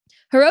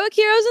Heroic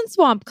heroes and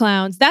swamp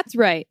clowns, that's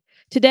right.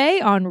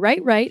 Today on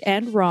Right, Right,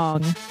 and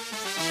Wrong.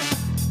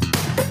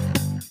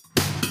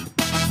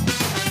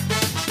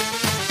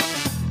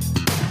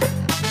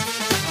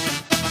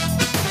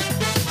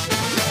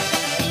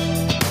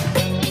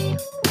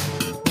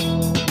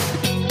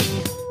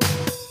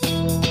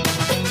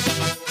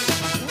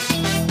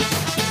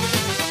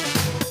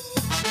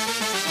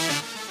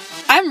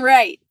 I'm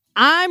right.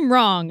 I'm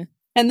wrong.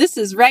 And this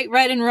is Right,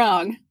 Right, and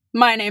Wrong.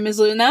 My name is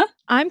Luna.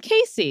 I'm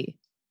Casey.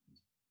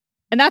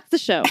 And that's the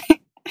show.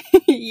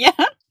 Yeah.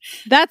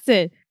 That's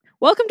it.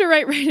 Welcome to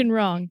Right, Right, and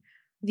Wrong,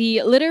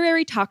 the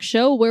literary talk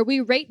show where we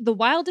rate the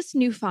wildest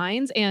new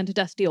finds and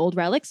dusty old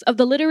relics of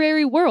the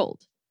literary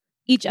world.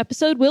 Each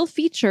episode will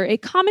feature a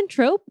common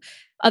trope,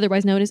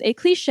 otherwise known as a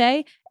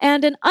cliche,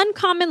 and an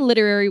uncommon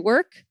literary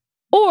work,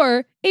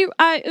 or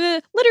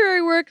a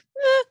literary work.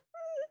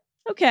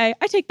 Okay,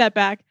 I take that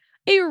back.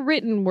 A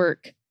written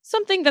work,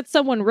 something that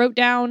someone wrote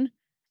down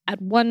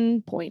at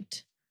one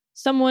point.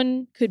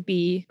 Someone could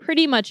be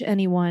pretty much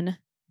anyone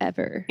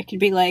ever. It could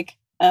be like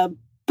a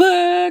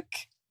book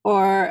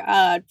or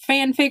a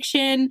fan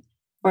fiction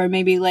or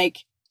maybe like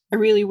a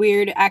really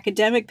weird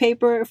academic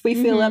paper if we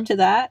feel up to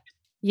that.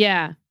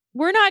 Yeah.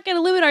 We're not going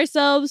to limit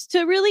ourselves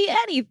to really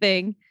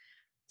anything.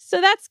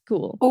 So that's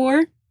cool.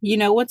 Or, you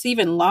know what's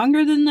even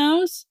longer than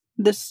those?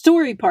 The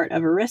story part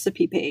of a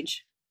recipe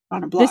page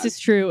on a blog. This is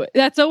true.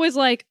 That's always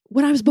like,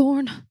 when I was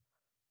born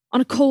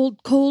on a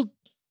cold, cold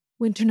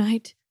winter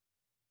night,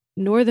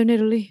 northern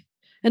Italy,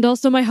 and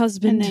also my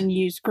husband. And then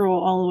you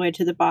scroll all the way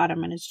to the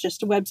bottom and it's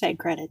just website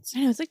credits.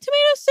 I know, it's like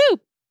tomato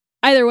soup.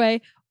 Either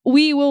way,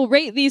 we will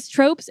rate these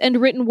tropes and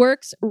written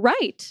works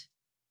right.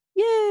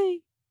 Yay.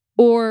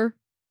 Or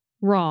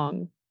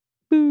wrong.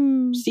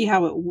 Boo. See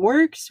how it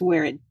works,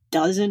 where it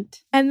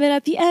doesn't. And then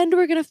at the end,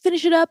 we're going to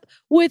finish it up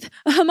with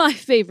my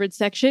favorite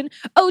section,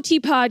 OT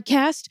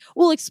Podcast.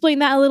 We'll explain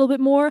that a little bit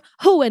more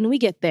when we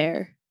get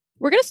there.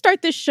 We're going to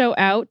start this show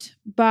out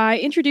by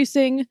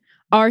introducing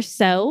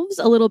ourselves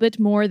a little bit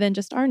more than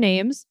just our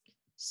names.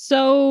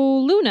 So,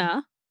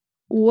 Luna,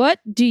 what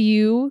do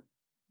you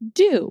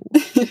do?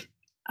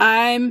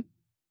 I'm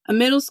a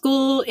middle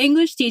school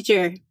English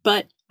teacher,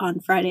 but on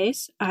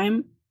Fridays,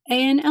 I'm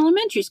an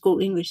elementary school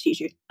English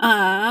teacher.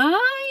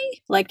 I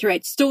like to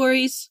write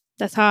stories.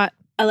 That's hot.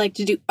 I like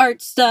to do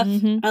art stuff.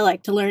 Mm-hmm. I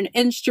like to learn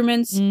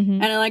instruments.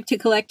 Mm-hmm. And I like to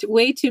collect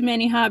way too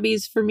many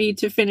hobbies for me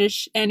to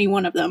finish any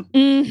one of them.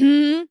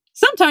 Mm-hmm.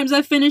 Sometimes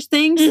I finish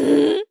things.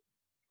 Mm-hmm.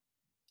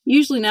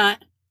 Usually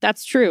not.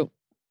 That's true.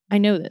 I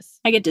know this.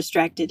 I get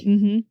distracted.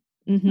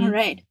 Mm-hmm. Mm-hmm. All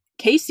right.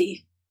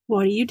 Casey,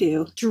 what do you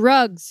do?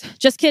 Drugs.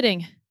 Just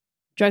kidding.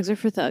 Drugs are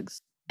for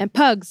thugs. And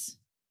pugs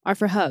are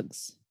for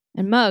hugs.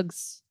 And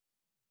mugs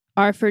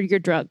are for your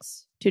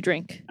drugs to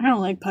drink. I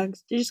don't like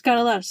pugs. They just got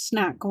a lot of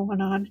snot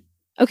going on.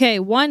 Okay,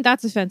 1,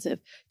 that's offensive.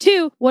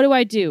 2, what do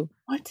I do?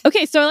 What?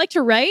 Okay, so I like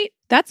to write.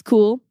 That's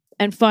cool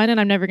and fun, and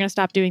I'm never going to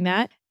stop doing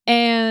that.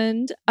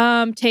 And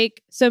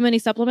take so many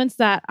supplements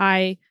that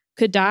I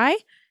could die.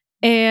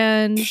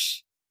 And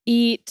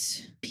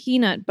eat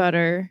peanut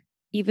butter,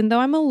 even though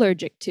I'm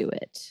allergic to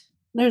it.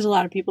 There's a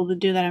lot of people that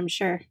do that, I'm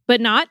sure. But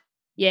not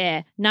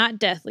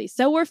deathly.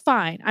 So we're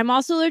fine. I'm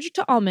also allergic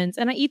to almonds,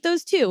 and I eat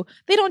those too.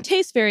 They don't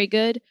taste very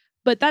good,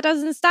 but that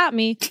doesn't stop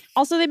me.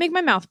 Also, they make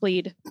my mouth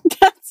bleed.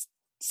 That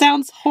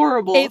sounds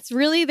horrible. It's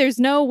really, there's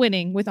no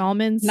winning with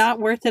almonds. Not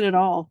worth it at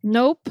all.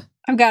 Nope.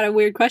 I've got a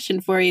weird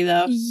question for you,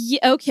 though.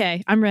 Yeah,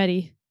 okay, I'm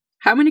ready.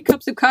 How many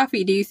cups of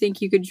coffee do you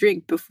think you could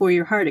drink before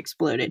your heart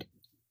exploded?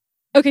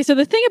 Okay, so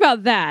the thing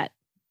about that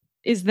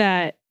is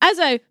that, as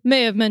I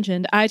may have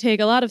mentioned, I take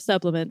a lot of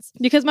supplements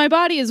because my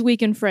body is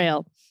weak and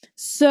frail.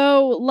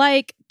 So,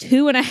 like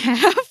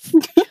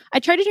 2.5. I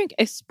tried to drink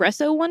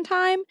espresso one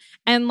time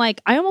and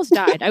I almost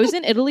died. I was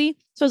in Italy.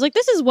 So I was like,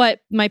 this is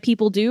what my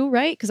people do,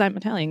 right? Because I'm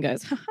Italian,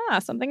 guys. Haha,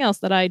 something else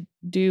that I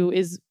do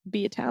is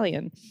be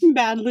Italian.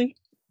 Badly.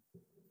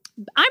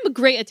 I'm a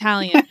great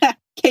Italian.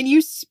 Can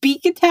you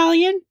speak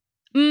Italian?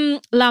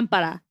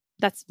 Lampara.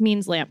 That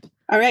means lamp.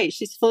 All right,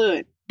 she's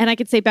fluent. And I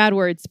could say bad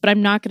words, but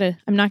I'm not gonna.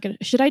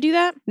 Should I do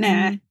that?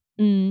 Nah.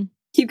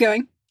 Keep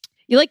going.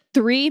 You like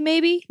 3,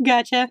 maybe?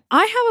 Gotcha.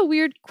 I have a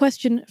weird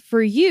question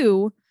for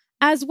you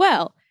as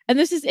well. And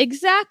this is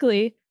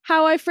exactly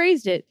how I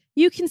phrased it.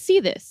 You can see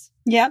this.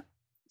 Yep.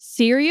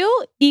 Cereal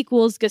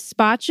equals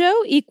gazpacho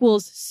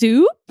equals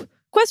soup?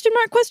 Question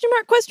mark, question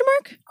mark, question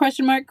mark?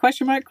 Question mark,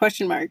 question mark,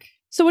 question mark.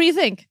 So what do you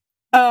think?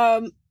 I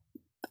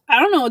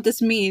don't know what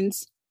this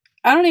means.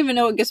 I don't even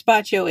know what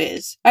gazpacho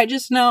is. I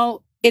just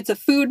know it's a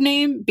food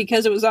name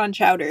because it was on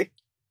chowder.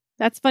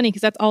 That's funny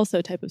because that's also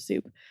a type of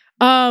soup.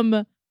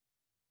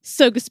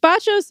 So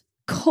gazpacho's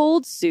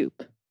cold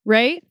soup,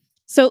 right?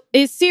 So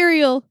is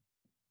cereal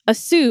a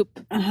soup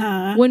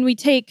when we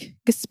take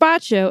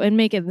gazpacho and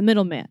make it the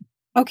middleman?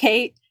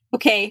 Okay.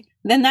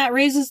 Then that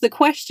raises the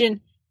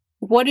question,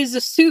 what is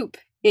a soup?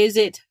 Is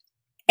it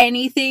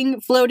anything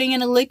floating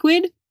in a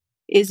liquid?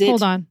 Is it...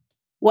 Hold on.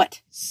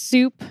 What?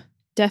 Soup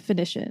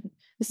definition.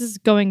 This is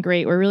going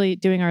great. We're really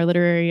doing our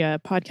literary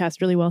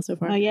podcast really well so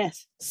far. Oh,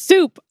 yes.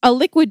 Soup, a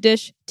liquid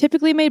dish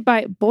typically made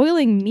by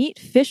boiling meat,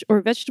 fish, or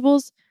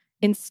vegetables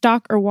in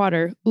stock or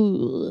water.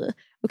 Ooh.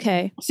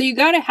 Okay. So you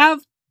gotta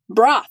have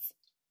broth.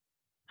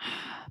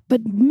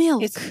 But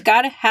milk. It's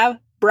gotta have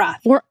broth.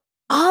 Or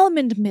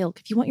almond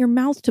milk if you want your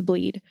mouth to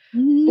bleed.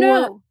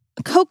 No.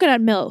 Or coconut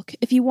milk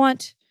if you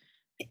want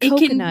It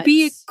coconuts. can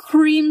be a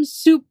cream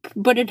soup,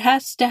 but it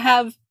has to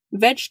have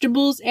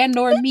vegetables and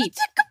or meat.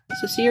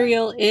 So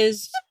cereal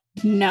is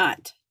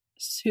not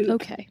soup.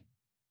 Okay.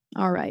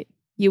 All right.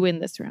 You win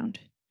this round.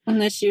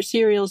 Unless your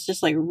cereal's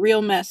just like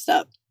real messed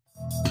up.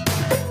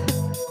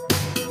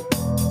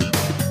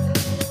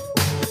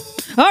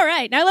 All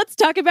right. Now let's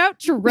talk about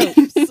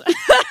tropes.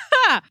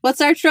 What's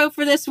our trope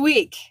for this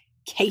week?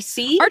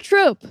 Casey? Our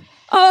trope.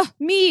 Oh,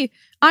 me.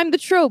 I'm the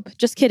trope.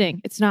 Just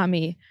kidding. It's not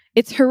me.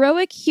 It's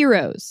heroic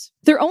heroes.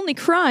 Their only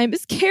crime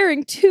is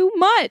caring too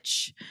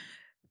much.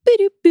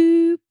 Boop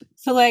boop.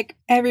 So like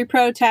every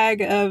pro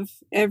tag of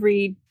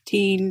every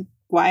teen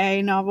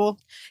YA novel?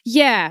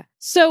 Yeah.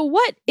 So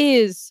what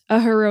is a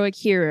heroic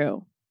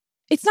hero?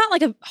 It's not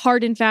like a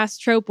hard and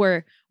fast trope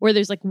where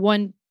there's like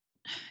one.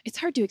 It's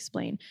hard to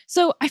explain.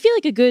 So I feel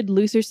like a good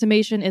looser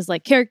summation is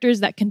like characters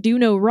that can do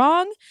no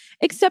wrong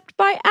except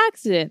by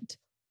accident.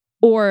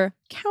 Or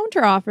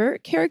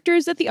counteroffer,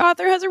 characters that the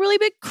author has a really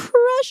big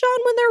crush on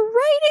when they're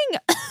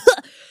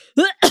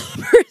writing.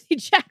 Percy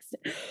Jackson.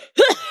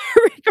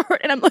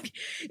 And I'm looking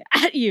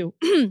at you.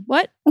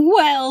 What?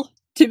 Well,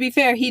 to be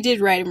fair, he did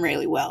write him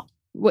really well.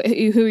 Who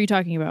are you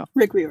talking about?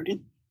 Rick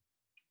Riordan.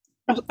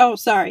 Oh,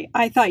 sorry.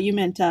 I thought you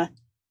meant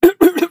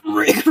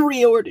Rick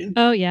Riordan.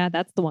 Oh, yeah,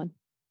 that's the one.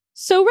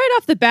 So right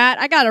off the bat,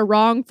 I got a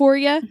wrong for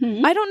you.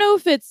 Mhm. I don't know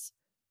if it's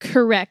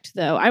correct,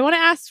 though. I want to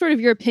ask sort of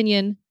your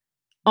opinion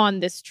on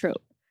this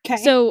trope. Okay.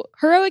 So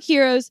heroic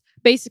heroes,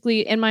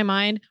 basically, in my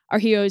mind, are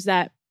heroes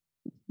that,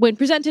 when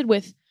presented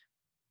with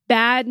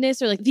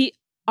badness or like the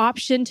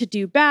option to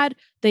do bad,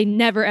 they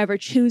never ever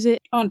choose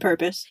it. On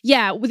purpose.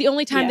 Yeah, the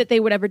only time Yeah. that they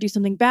would ever do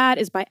something bad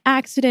is by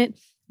accident.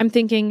 I'm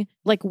thinking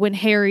like when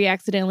Harry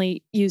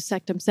accidentally used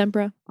Sectum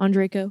Sempra on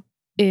Draco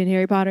in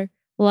Harry Potter.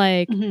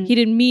 Like, Mhm. he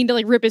didn't mean to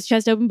like rip his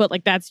chest open, but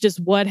like that's just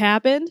what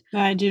happened.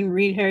 I didn't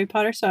read Harry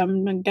Potter, so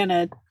I'm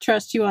gonna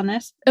trust you on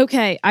this.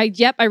 Okay, I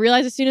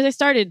realized as soon as I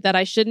started that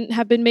I shouldn't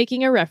have been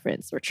making a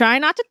reference. We're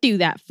trying not to do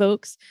that,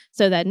 folks,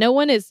 so that no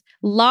one is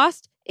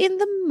lost in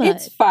the mud.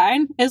 It's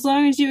fine, as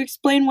long as you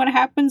explain what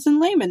happens in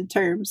layman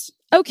terms.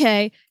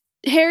 Okay,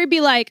 Harry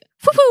be like,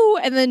 whoo,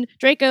 and then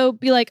Draco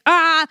be like,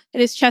 ah, and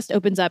his chest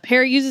opens up.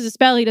 Harry uses a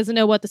spell. He doesn't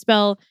know what the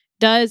spell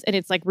does, and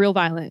it's like real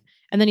violent.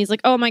 And then he's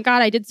like, oh my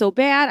God, I did so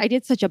bad. I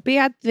did such a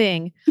bad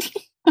thing.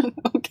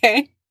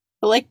 Okay.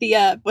 I like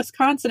the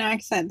Wisconsin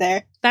accent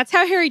there. That's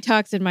how Harry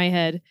talks in my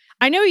head.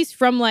 I know he's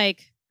from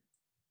like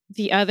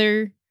the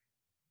other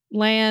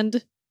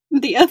land.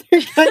 The other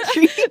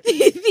country.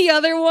 the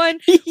other one.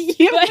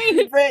 You But-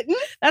 mean Britain?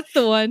 That's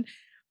the one.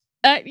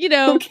 You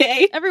know,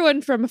 Okay.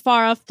 everyone from a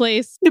far off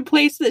place. The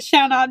place that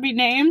shall not be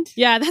named.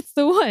 Yeah, that's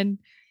the one.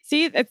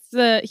 See, it's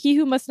the he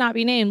who must not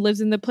be named lives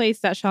in the place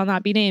that shall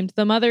not be named.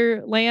 The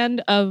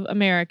motherland of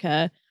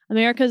America.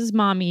 America's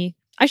mommy.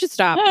 I should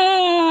stop.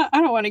 I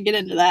don't want to get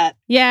into that.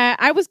 Yeah,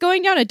 I was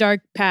going down a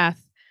dark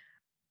path.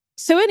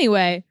 So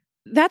anyway,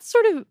 that's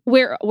sort of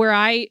where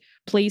I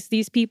place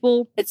these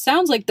people. It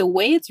sounds like the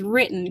way it's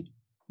written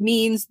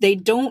means they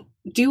don't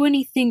do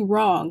anything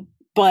wrong,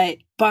 but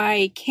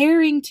by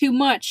caring too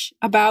much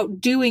about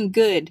doing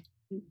good,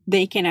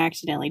 they can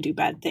accidentally do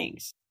bad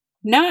things.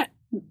 Not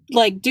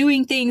like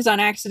doing things on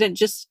accident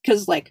just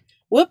because, like,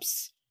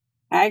 whoops,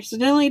 I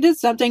accidentally did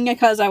something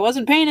because I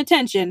wasn't paying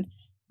attention.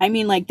 I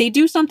mean, like, they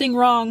do something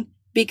wrong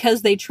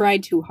because they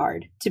tried too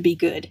hard to be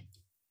good.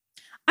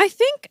 I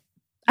think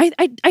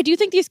I do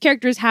think these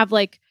characters have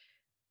like,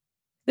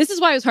 this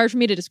is why it was hard for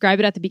me to describe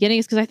it at the beginning,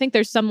 is because I think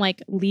there's some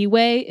like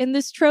leeway in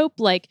this trope.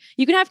 Like,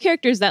 you can have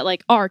characters that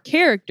like are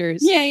characters.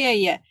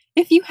 Yeah.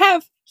 If you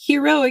have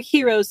heroic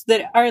heroes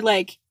that are,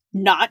 like,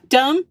 not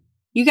dumb,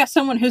 you got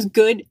someone who's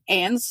good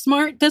and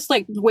smart. That's,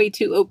 like, way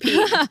too OP.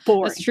 It's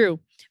boring. That's true.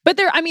 But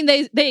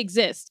they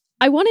exist.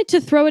 I wanted to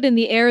throw it in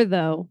the air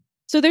though.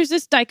 So there's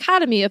this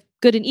dichotomy of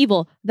good and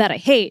evil that I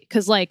hate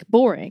because, like,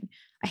 boring.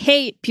 I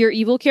hate pure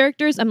evil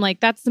characters. I'm like,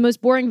 that's the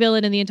most boring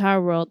villain in the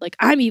entire world. Like,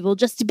 I'm evil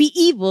just to be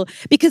evil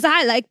because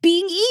I like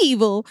being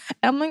evil.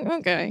 I'm like,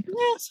 okay.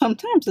 Yeah,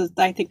 sometimes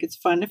I think it's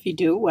fun if you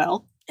do it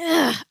well.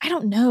 Ugh, I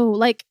don't know.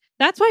 Like,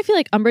 that's why I feel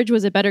like Umbridge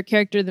was a better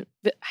character than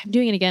I'm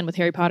doing it again with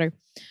Harry Potter.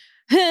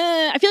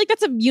 I feel like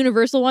that's a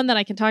universal one that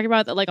I can talk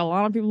about that like a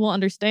lot of people will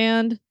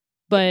understand.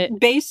 But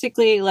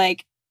Basically,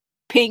 like,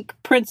 pink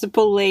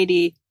principal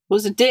lady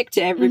was a dick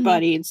to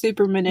everybody and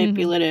super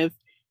manipulative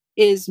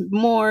is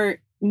more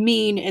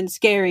mean and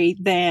scary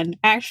than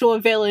actual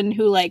villain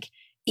who, like,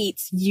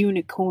 eats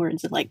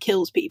unicorns and, like,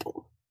 kills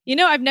people. you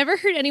know, I've never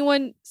heard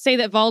anyone say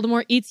that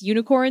Voldemort eats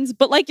unicorns,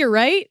 but like, you're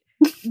right.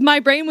 My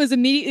brain was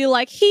immediately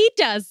like, he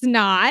does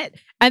not.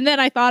 And then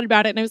I thought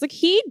about it and I was like,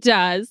 he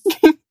does.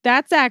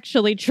 That's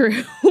actually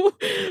true.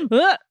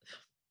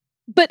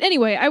 But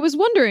anyway, I was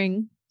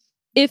wondering,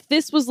 if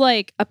this was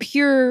like a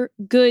pure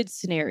good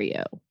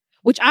scenario,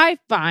 which I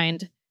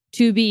find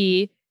to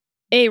be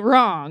a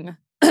wrong,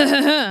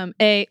 that's,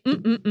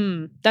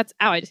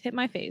 ow, I just hit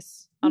my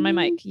face on my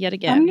mic yet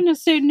again. I'm going to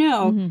say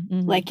no.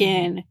 I'm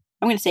going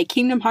to say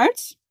Kingdom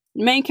Hearts,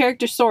 main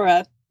character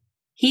Sora.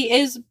 He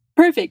is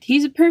perfect.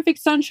 He's a perfect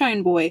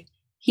sunshine boy.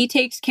 He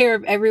takes care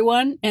of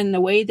everyone in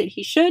the way that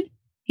he should.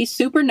 He's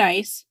super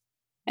nice.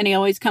 And he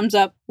always comes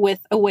up with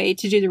a way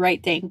to do the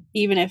right thing,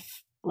 even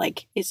if,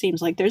 like, it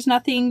seems like there's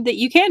nothing that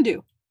you can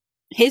do.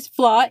 His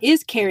flaw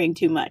is caring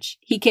too much.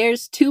 He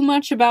cares too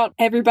much about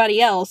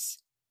everybody else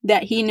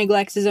that he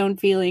neglects his own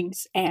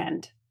feelings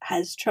and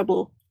has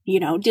trouble,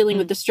 dealing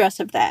with the stress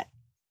of that.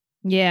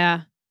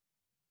 Yeah.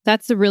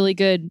 That's a really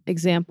good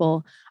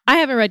example. I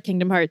haven't read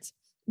Kingdom Hearts,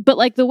 but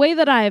like the way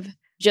that I've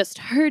just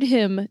heard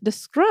him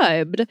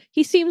described,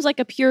 he seems like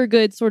a pure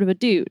good sort of a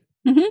dude.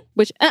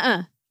 Which,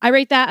 I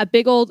rate that a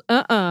big old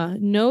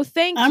no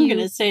thank you. I'm going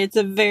to say it's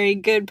a very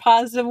good,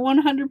 positive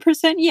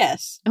 100%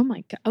 yes. Oh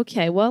my God.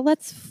 Okay, well,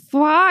 let's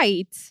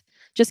fight.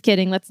 Just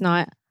kidding, let's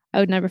not. I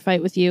would never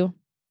fight with you.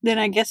 Then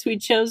I guess we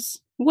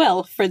chose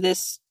well for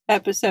this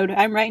episode.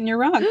 I'm right and you're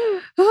wrong.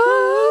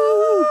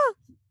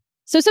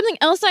 So something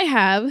else I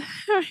have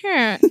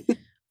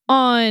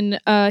on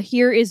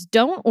here is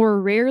don't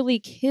or rarely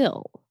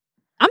kill.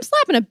 I'm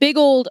slapping a big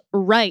old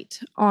right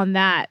on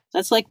that.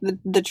 That's like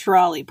the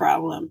trolley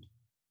problem.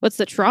 What's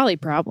the trolley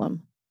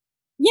problem?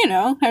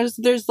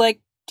 There's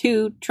like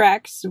 2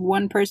 tracks.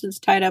 One person's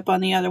tied up on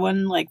the other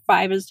one. Like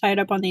 5 is tied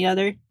up on the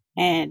other.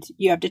 And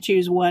you have to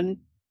choose one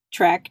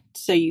track.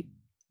 So you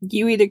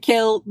either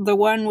kill the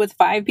one with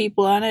 5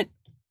 people on it.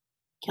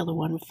 Kill the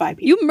one with 5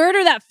 people. You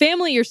murder that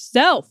family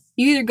yourself.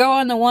 You either go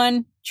on the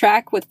one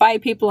track with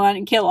 5 people on it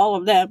and kill all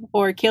of them.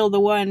 Or kill the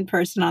one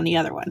person on the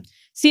other one.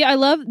 See, I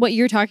love what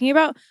you're talking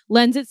about.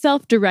 Lends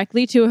itself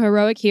directly to a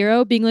heroic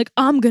hero being like,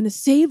 I'm going to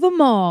save them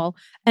all.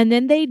 And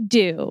then they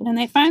do. And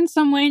they find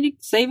some way to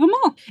save them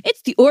all.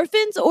 It's the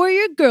orphans or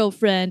your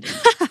girlfriend.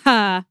 Ha ha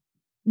ha.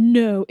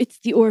 No, it's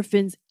the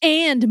orphans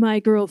and my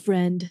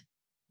girlfriend.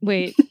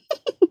 Wait.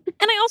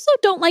 And I also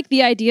don't like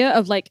the idea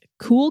of like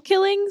cool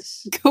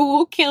killings.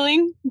 Cool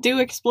killing? Do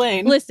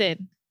explain.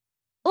 Listen,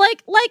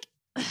 like,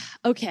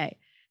 okay.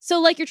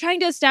 So like you're trying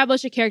to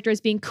establish a character as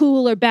being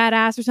cool or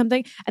badass or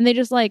something. And they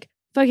just like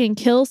fucking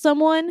kill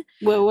someone.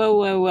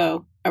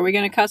 Whoa. Are we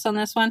going to cuss on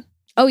this one?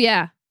 Oh,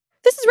 yeah.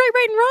 This is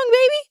right and wrong,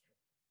 baby.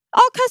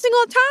 All cussing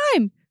all the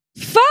time.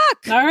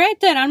 Fuck. All right,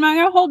 then. I'm not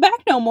going to hold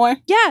back no more.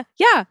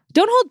 Yeah.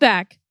 Don't hold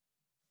back.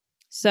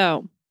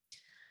 So,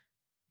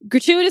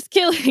 gratuitous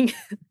killing.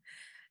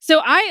 So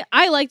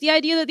I like the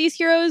idea that these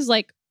heroes,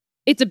 like,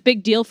 it's a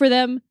big deal for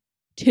them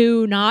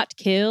to not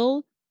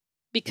kill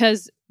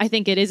because I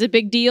think it is a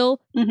big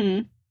deal.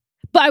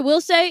 But I will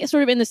say,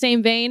 sort of in the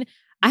same vein,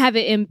 I have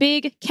it in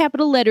big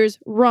capital letters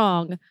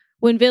wrong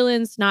when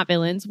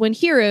when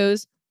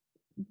heroes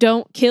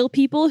don't kill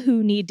people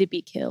who need to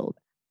be killed.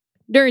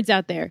 Nerds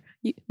out there.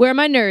 Where are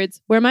my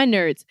nerds?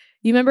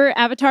 You remember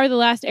Avatar: The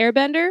Last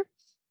Airbender?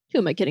 Who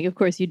am I kidding? Of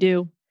course you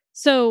do.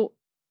 So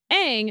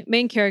Aang,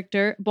 main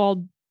character,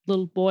 bald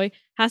little boy,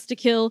 has to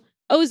kill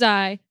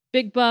Ozai,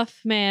 big buff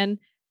man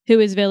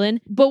who is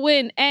villain. But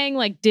when Aang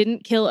like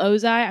didn't kill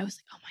Ozai, I was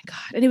like, oh my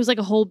God. And it was like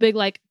a whole big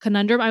like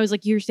conundrum. I was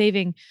like, you're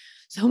saving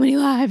so many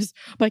lives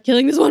by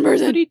killing this one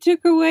person. But he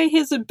took away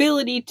his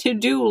ability to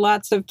do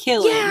lots of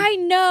killing. Yeah, I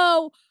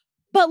know.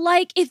 But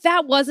like, if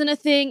that wasn't a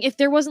thing, if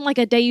there wasn't like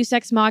a Deus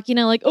Ex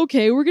Machina, like,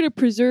 okay, we're going to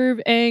preserve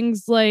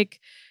Aang's like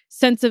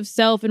sense of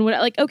self and what,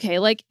 like, okay,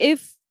 like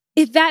if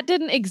that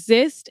didn't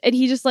exist and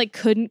he just like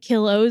couldn't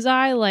kill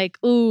Ozai, like,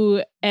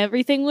 ooh,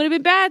 everything would have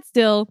been bad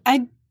still.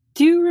 I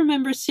do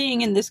remember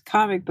seeing in this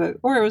comic book,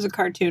 or it was a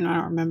cartoon, I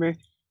don't remember.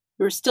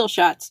 There were still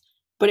shots,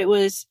 but it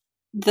was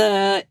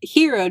the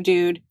hero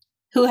dude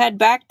who had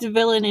backed the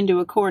villain into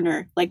a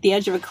corner, like the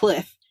edge of a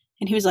cliff.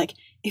 And he was like,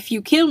 if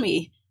you kill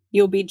me,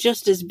 you'll be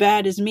just as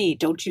bad as me,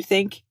 don't you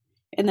think?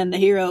 And then the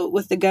hero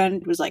with the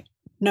gun was like,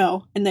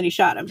 no. And then he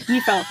shot him. He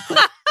fell off the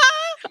cliff.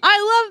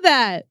 I love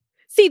that.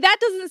 See, that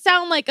doesn't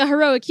sound like a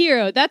heroic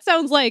hero. That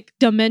sounds like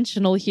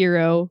dimensional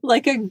hero.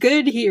 Like a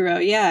good hero,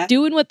 yeah.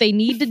 Doing what they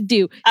need to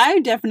do. I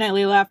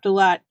definitely laughed a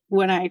lot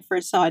when I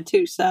first saw it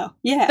too, so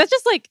yeah. That's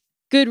just like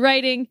good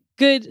writing,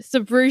 good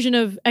subversion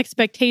of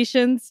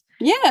expectations.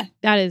 Yeah.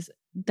 That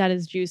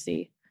is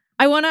juicy.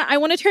 I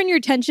wanna turn your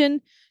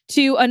attention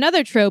to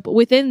another trope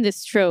within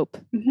this trope.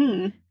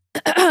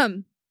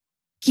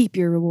 Keep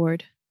your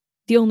reward.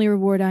 The only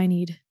reward I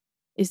need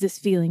is this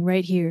feeling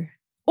right here.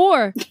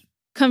 Or,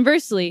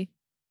 conversely,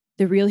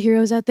 the real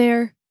heroes out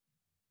there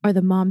are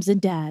the moms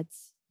and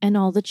dads and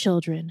all the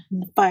children.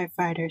 And the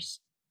firefighters.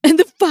 And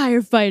the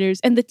firefighters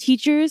and the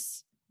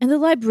teachers and the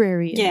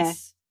librarians. Yeah.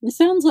 It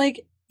sounds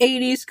like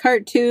 80s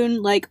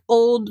cartoon, like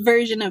old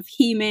version of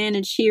He-Man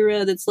and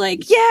She-Ra that's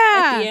like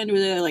at the end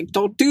where they're like,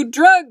 don't do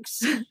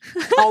drugs.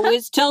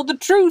 Always tell the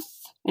truth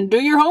and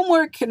do your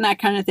homework and that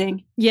kind of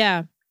thing.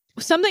 Yeah.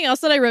 Something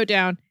else that I wrote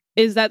down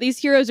is that these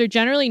heroes are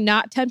generally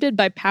not tempted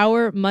by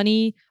power,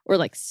 money, or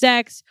like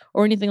sex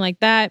or anything like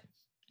that.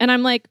 And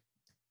I'm like,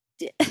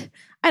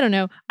 I don't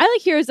know. I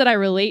like heroes that I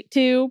relate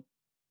to.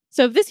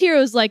 So if this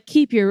hero is like,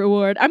 keep your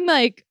reward, I'm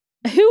like,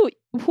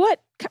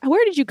 what?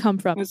 Where did you come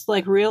from? It's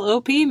like real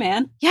OP,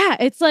 man. Yeah,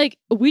 it's like,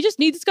 we just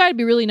need this guy to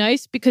be really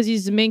nice because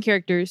he's the main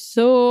character.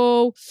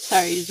 So...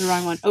 Sorry, you used the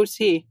wrong one.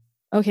 OC.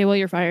 Okay, well,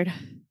 you're fired.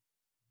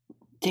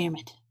 Damn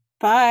it.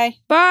 Bye.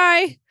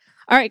 Bye.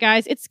 All right,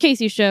 guys, it's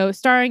Casey's show,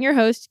 starring your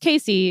host,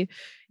 Casey.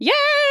 Yay!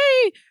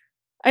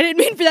 I didn't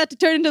mean for that to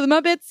turn into the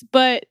Muppets,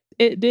 but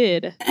it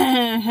did.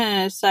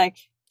 Psych.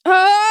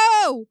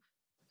 Oh!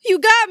 You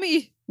got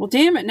me! Well,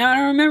 damn it. Now I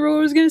don't remember what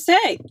I was going to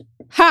say.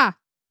 Ha!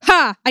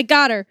 Ha! I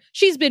got her.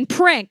 She's been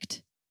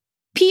pranked.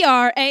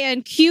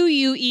 Pranqued.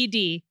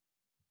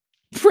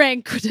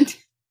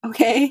 Pranked.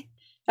 Okay.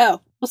 Oh,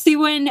 well, see,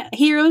 when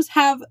heroes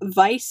have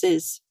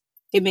vices,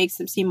 it makes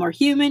them seem more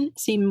human,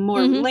 seem more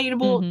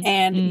relatable,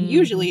 and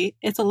usually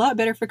it's a lot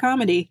better for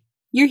comedy.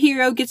 Your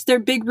hero gets their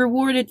big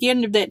reward at the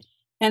end of it,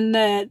 and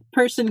the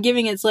person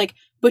giving it's like,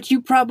 but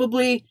you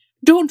probably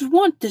don't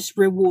want this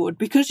reward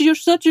because you're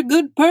such a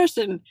good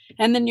person.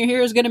 And then your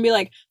hero's gonna be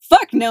like,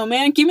 fuck no,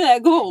 man, give me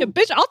that gold. Yeah,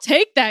 bitch, I'll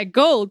take that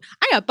gold.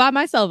 I gotta buy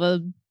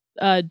myself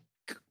a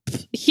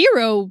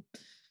hero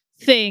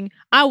thing.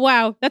 Oh,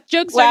 wow. That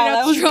joke started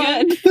out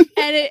strong good.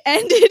 and it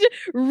ended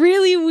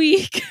really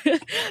weak.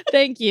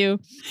 Thank you.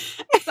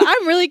 So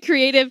I'm really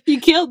creative. You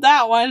killed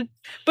that one.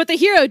 But the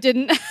hero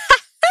didn't.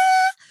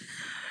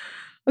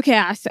 Okay,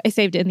 I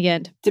saved it in the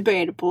end.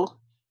 Debatable.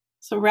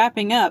 So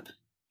wrapping up,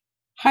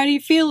 how do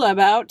you feel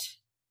about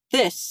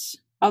this?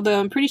 Although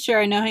I'm pretty sure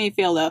I know how you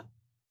feel, though.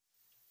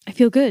 I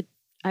feel good.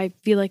 I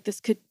feel like this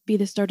could be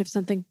the start of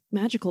something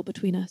magical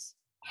between us.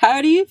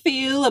 How do you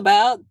feel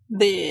about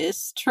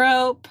this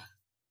trope?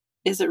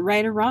 Is it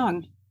right or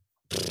wrong?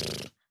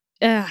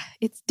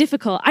 It's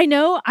difficult. I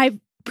know I've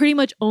pretty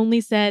much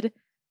only said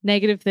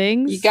negative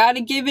things. You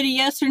gotta give it a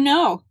yes or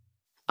no.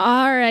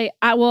 All right.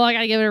 I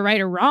gotta give it a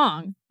right or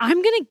wrong.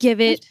 I'm gonna give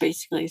it... It's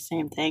basically the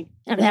same thing.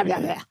 I'm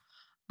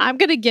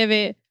gonna give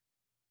it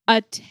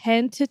a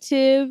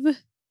tentative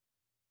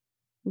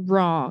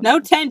wrong. No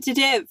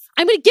tentative.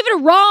 I'm gonna give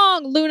it a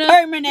wrong, Luna.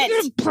 Permanent.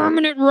 Give it a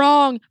permanent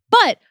wrong.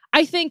 But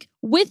I think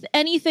with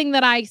anything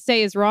that I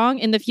say is wrong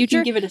in the future,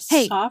 you can give it a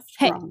soft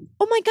wrong.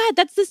 Oh my God,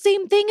 that's the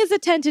same thing as a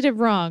tentative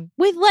wrong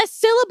with less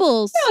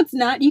syllables. No, it's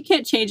not. You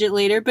can't change it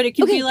later, but it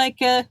can be like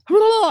a...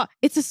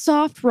 It's a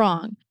soft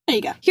wrong. There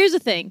you go. Here's the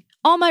thing.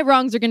 All my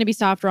wrongs are going to be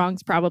soft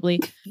wrongs, probably.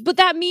 But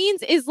that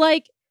means is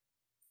like,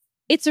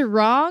 it's a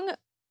wrong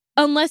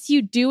unless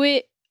you do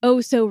it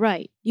oh so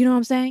right. You know what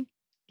I'm saying?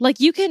 Like,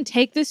 you can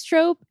take this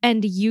trope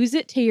and use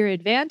it to your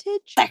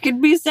advantage. That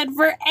could be said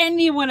for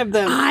any one of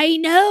them. I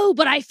know,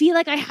 but I feel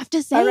like I have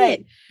to say All right.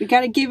 it. We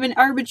gotta give an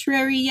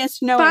arbitrary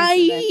yes or no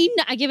Fine.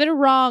 answer. I give it a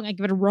wrong.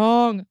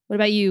 What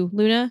about you,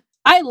 Luna?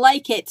 I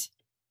like it.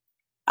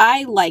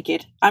 I'm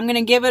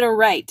gonna give it a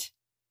right.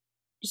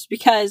 Just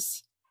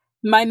because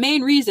my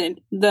main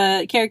reason,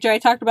 the character I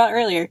talked about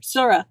earlier,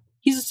 Sora,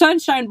 he's a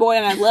sunshine boy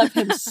and I love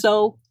him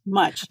so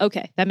much.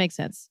 Okay, that makes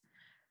sense.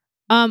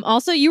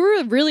 Also, you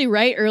were really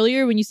right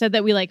earlier when you said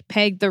that we like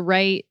pegged the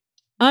right.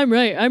 I'm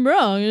right, I'm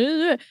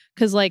wrong.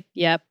 Because like,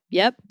 yep,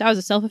 that was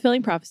a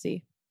self-fulfilling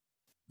prophecy.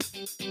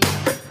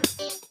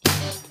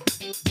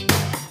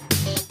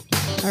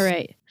 All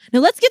right,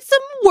 now let's get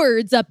some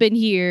words up in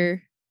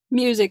here.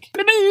 Music.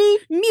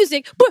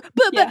 Music.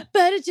 Yeah.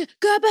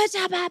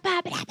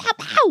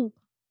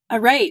 All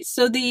right,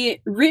 so the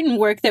written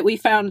work that we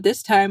found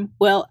this time,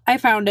 well, I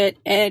found it,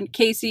 and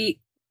Casey,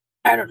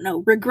 I don't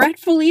know,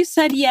 regretfully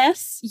said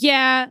yes.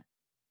 Yeah.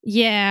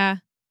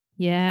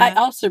 I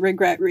also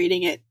regret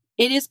reading it.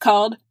 It is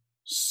called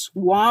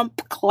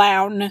Swamp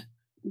Clown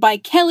by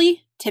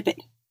Kelly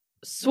Tippett.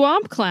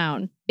 Swamp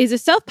Clown is a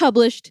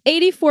self-published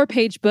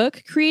 84-page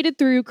book created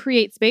through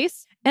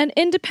CreateSpace, an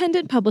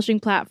independent publishing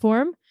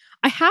platform.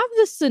 I have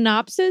the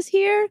synopsis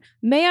here.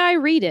 May I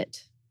read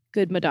it,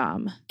 good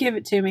madame? Give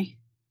it to me.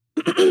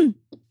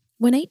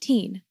 When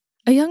 18,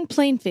 a young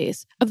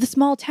plainface of the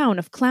small town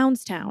of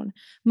Clownstown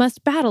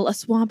must battle a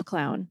swamp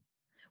clown.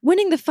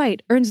 Winning the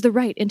fight earns the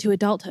right into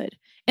adulthood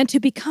and to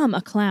become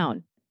a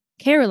clown.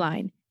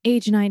 Caroline,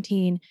 age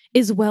 19,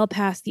 is well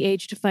past the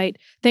age to fight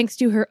thanks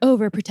to her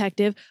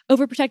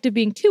overprotective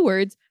being 2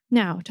 words,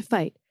 now to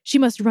fight. She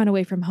must run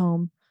away from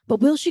home.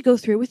 But will she go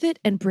through with it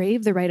and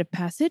brave the rite of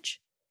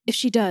passage? If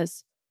she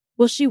does,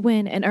 will she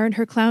win and earn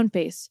her clown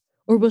face,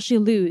 or will she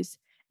lose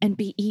and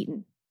be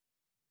eaten?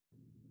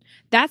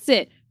 That's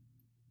it.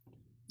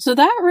 So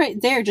that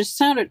right there just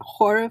sounded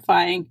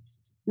horrifying.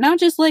 Not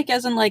just like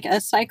as in like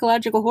a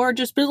psychological horror,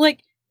 just but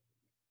like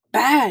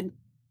bad.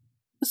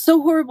 It's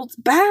so horrible. It's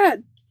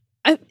bad.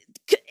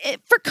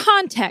 For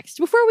context,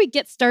 before we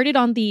get started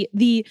on the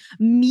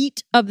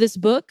meat of this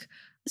book,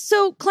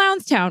 so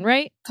Clownstown,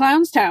 right?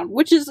 Clownstown,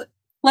 which is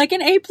like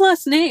an A+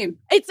 name.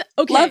 It's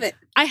okay. Love it.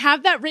 I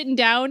have that written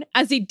down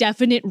as a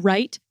definite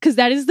right, because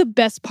that is the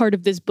best part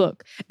of this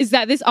book, is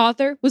that this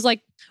author was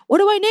like, what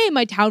do I name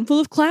my town full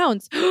of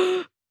clowns?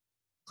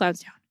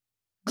 Clownstown.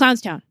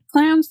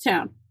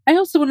 I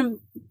also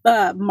want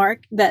to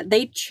mark that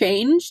they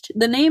changed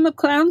the name of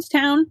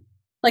Clownstown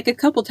like a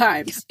couple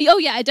times. Oh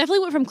yeah, it definitely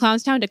went from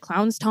Clownstown to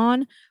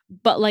Clownstown,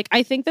 but like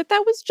I think that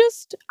was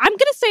just, I'm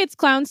gonna say it's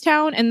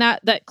Clownstown, and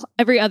that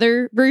every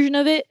other version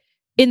of it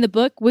in the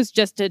book was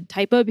just a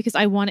typo because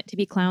I want it to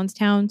be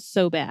Clownstown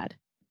so bad.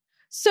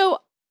 So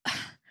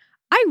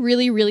I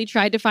really, really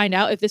tried to find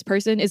out if this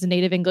person is a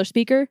native English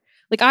speaker.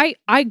 Like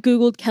I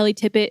Googled Kelly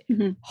Tippett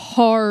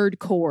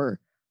hardcore.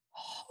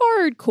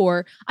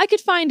 I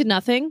could find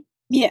nothing.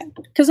 Yeah,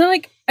 because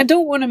I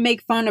don't want to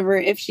make fun of her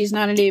if she's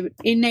not a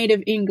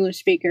native English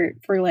speaker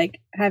for like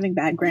having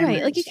bad grammar.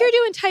 Right, like if you're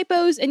doing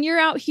typos and you're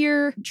out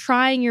here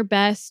trying your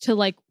best to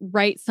like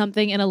write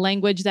something in a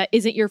language that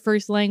isn't your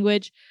first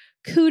language,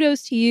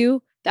 kudos to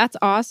you. That's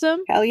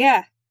awesome. Hell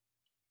yeah.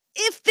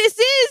 If this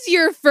is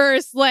your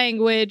first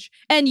language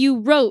and you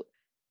wrote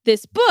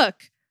this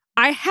book,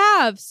 I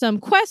have some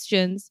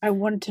questions. I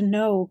want to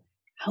know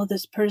how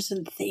this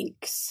person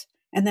thinks,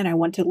 and then I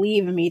want to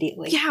leave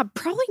immediately. Yeah,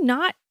 probably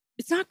not.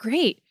 It's not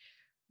great.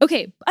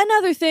 Okay,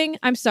 another thing.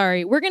 I'm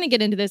sorry. We're going to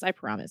get into this, I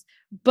promise.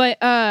 But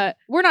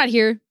we're not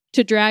here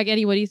to drag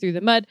anybody through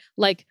the mud.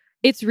 Like,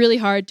 it's really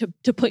hard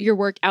to put your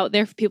work out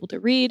there for people to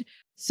read.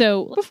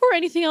 So before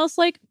anything else,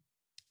 like,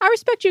 I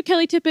respect you,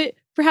 Kelly Tippett,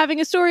 for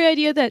having a story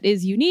idea that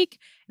is unique.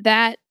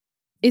 That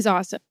is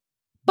awesome.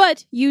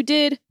 But you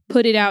did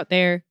put it out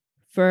there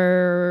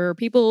for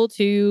people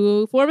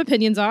to form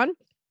opinions on.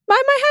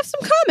 I might have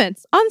some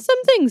comments on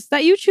some things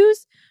that you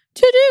choose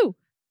to do.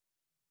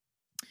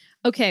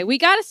 Okay, we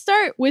got to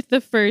start with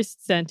the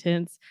first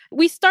sentence.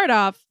 We start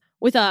off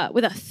with a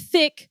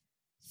thick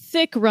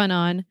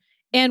run-on,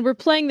 and we're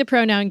playing the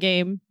pronoun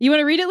game. You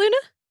want to read it, Luna?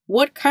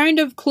 What kind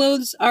of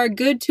clothes are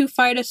good to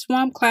fight a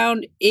swamp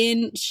clown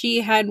in?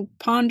 She had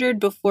pondered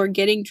before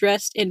getting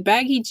dressed in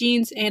baggy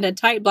jeans and a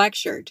tight black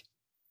shirt.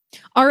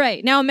 All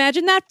right, now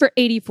imagine that for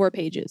 84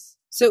 pages.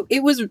 So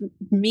it was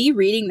me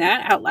reading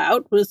that out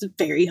loud was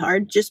very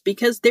hard just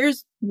because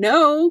there's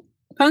no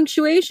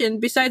punctuation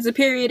besides the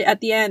period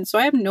at the end. So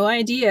I have no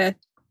idea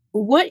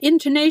what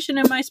intonation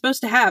am I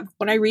supposed to have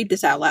when I read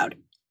this out loud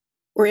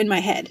or in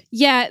my head.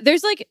 Yeah,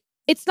 there's like,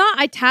 it's not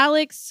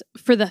italics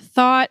for the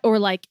thought or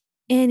like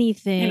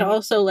anything. And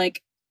also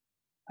like,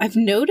 I've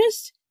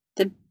noticed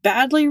that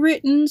badly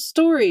written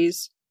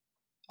stories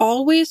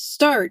always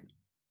start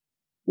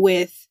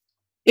with,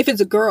 if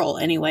it's a girl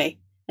anyway,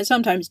 and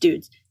sometimes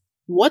dudes,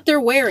 what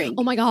they're wearing.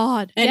 Oh my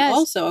God. And yes.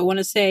 Also, I want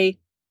to say,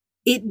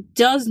 it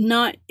does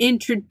not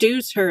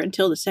introduce her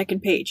until the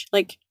second page.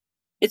 Like,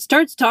 it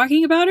starts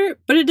talking about her,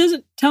 but it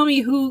doesn't tell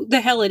me who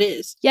the hell it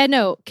is. Yeah,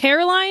 no.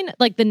 Caroline,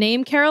 like the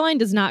name Caroline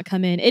does not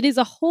come in. It is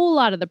a whole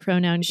lot of the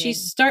pronoun game. She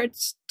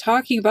starts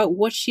talking about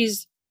what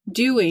she's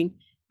doing,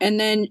 and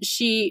then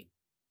she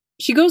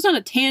goes on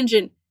a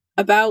tangent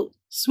about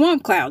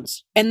swamp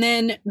clowns. And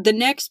then the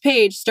next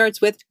page starts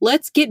with,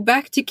 let's get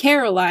back to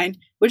Caroline,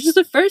 which is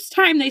the first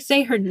time they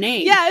say her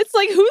name. Yeah, it's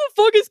like, who the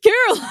fuck is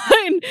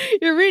Caroline?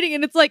 You're reading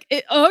and it's like,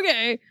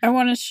 okay. I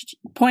want to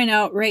point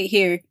out right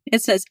here.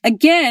 It says,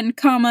 again,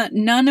 comma,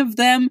 none of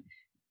them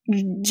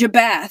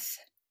Jabath.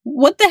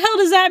 What the hell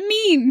does that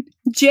mean?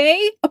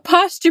 J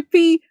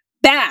apostrophe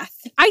bath.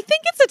 I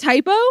think it's a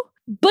typo,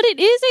 but it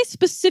is a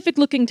specific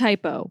looking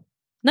typo.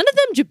 None of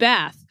them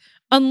Jabath,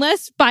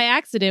 unless by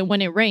accident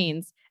when it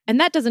rains. And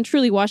that doesn't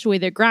truly wash away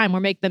their grime or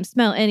make them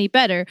smell any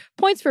better.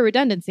 Points for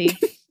redundancy.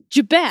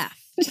 Jabath.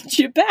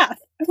 Jabath.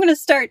 I'm going to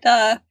start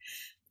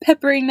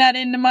peppering that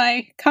into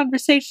my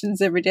conversations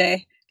every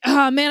day.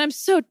 Oh, man, I'm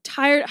so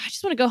tired. I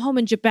just want to go home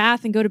and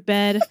Jabath and go to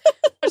bed. I'm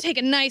going to take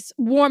a nice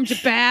warm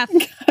Jabath.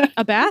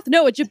 A bath?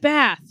 No, a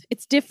Jabath.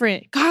 It's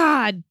different.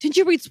 God, didn't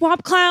you read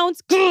Swamp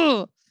Clowns?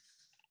 Gah!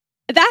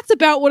 That's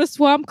about what a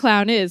swamp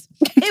clown is.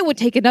 It would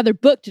take another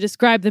book to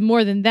describe them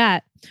more than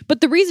that. But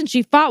the reason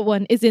she fought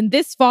one is in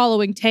this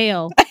following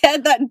tale. I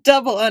had that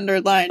double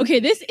underlined. Okay,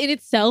 this in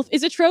itself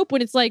is a trope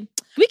when it's like,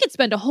 we could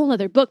spend a whole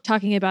other book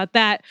talking about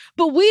that,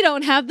 but we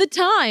don't have the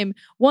time.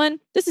 One,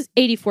 this is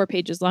 84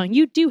 pages long.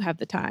 You do have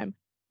the time.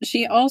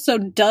 She also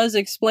does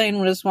explain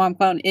what a swamp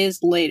clown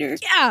is later.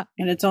 Yeah.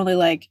 And it's only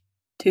like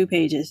 2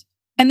 pages.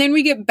 And then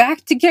we get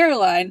back to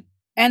Caroline,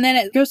 and then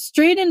it goes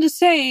straight into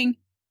saying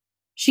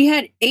she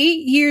had 8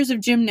 years of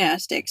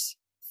gymnastics,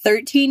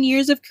 13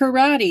 years of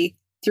karate,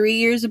 3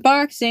 years of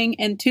boxing,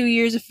 and 2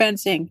 years of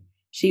fencing.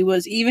 She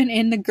was even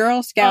in the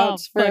Girl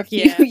Scouts for a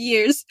few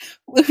years.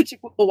 Which,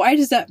 why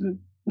does that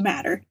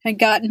matter? And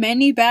got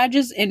many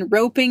badges in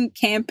roping,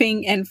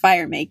 camping, and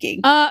fire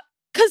making.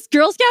 'Cause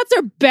Girl Scouts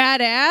are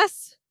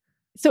badass.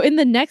 So in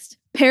the next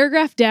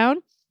paragraph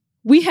down,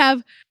 we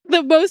have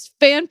the most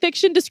fan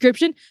fiction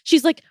description.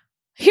 She's like,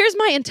 here's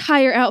my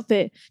entire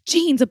outfit.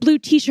 Jeans, a blue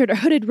t-shirt, a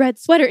hooded red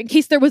sweater in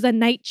case there was a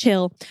night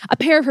chill, a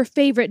pair of her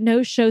favorite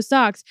no-show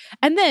socks,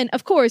 and then,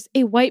 of course,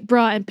 a white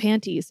bra and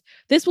panties.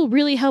 This will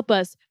really help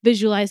us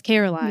visualize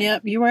Caroline.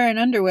 Yep, you're wearing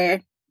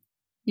underwear.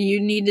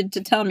 You needed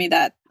to tell me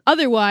that.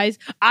 Otherwise,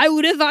 I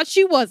would have thought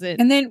she wasn't.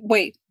 And then,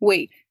 wait.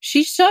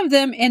 She shoved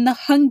them in the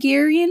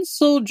Hungarian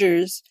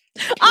soldiers'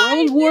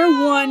 World War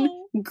I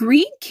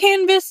green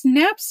canvas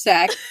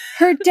knapsack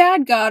her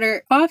dad got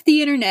her off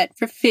the internet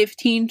for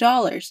 $15.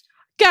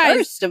 Guys,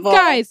 First of all,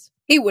 guys,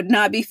 It would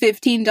not be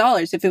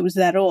 $15 if it was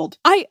that old.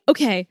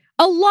 Okay,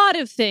 a lot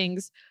of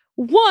things.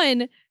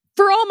 One,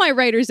 for all my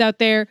writers out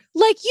there,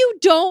 like, you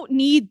don't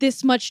need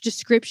this much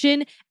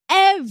description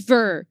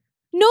ever.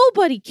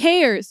 Nobody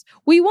cares.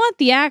 We want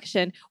the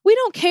action. We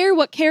don't care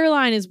what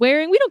Caroline is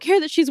wearing. We don't care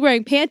that she's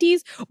wearing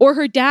panties or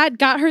her dad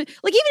got her. Like,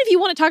 even if you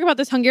want to talk about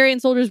this Hungarian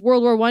soldier's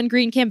World War I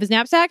green canvas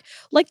knapsack,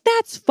 like,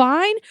 that's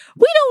fine.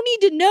 We don't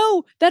need to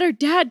know that her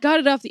dad got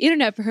it off the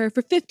internet for her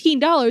for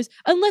 $15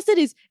 unless it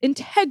is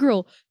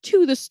integral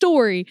to the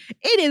story.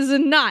 It is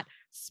not.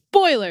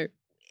 Spoiler.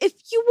 If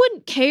you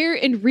wouldn't care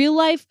in real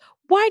life,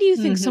 why do you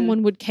think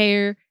someone would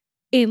care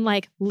in,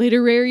 like,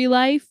 literary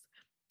life?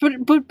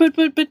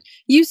 But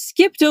you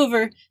skipped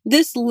over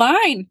this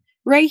line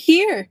right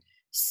here.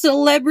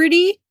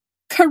 Celebrity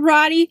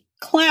karate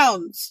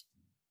clowns.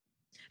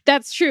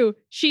 That's true.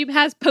 She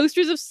has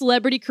posters of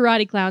celebrity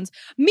karate clowns,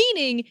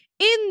 meaning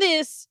in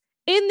this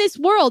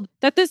world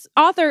that this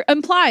author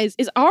implies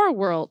is our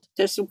world.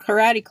 There's some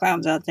karate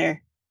clowns out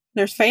there.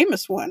 There's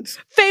famous ones.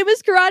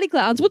 Famous karate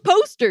clowns with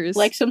posters.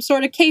 Like some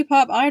sort of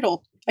K-pop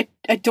idol.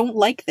 I don't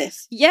like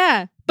this.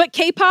 Yeah, but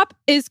K-pop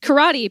is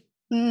karate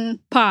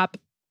pop.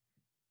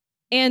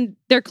 And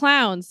they're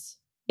clowns.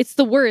 It's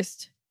the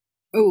worst.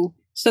 Ooh,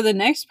 so the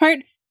next part,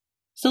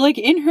 so like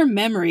in her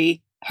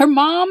memory, her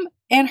mom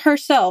and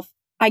herself,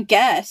 I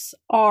guess,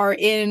 are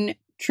in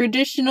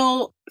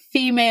traditional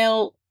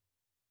female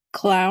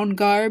clown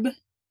garb,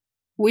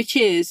 which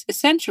is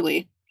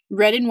essentially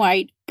red and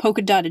white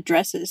polka dotted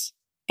dresses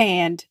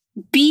and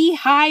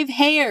beehive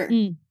hair.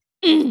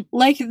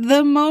 Like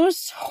the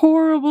most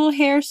horrible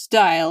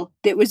hairstyle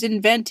that was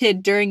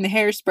invented during the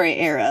hairspray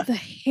era. The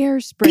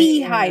hairspray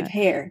beehive era.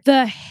 Hair.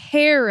 The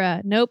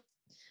Hera. Nope.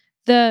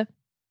 The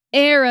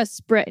era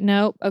spray.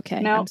 Nope. Okay.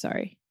 Nope. I'm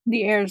sorry.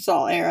 The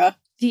aerosol era.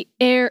 The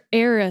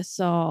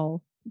aerosol.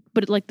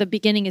 But like the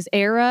beginning is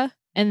era.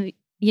 And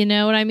you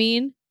know what I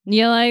mean?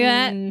 You like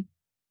that?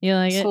 You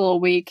like It's it? a little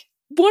weak.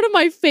 One of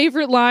my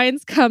favorite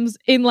lines comes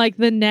in like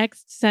the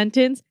next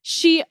sentence.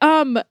 She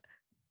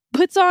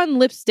puts on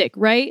lipstick,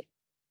 right?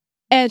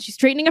 And she's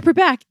straightening up her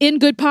back in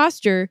good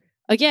posture.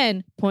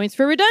 Again, points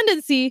for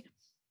redundancy.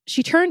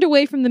 She turned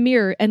away from the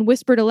mirror and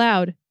whispered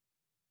aloud,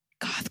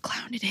 "Goth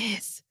clown it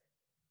is."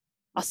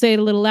 I'll say it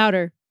a little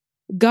louder.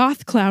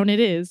 Goth clown it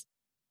is.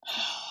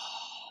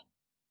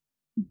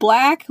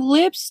 Black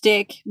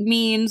lipstick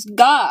means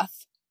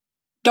goth.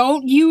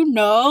 Don't you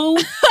know?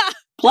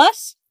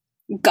 Plus,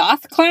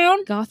 goth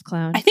clown? Goth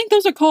clown. I think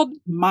those are called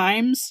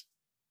mimes.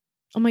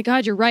 Oh my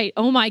God, you're right.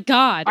 Oh my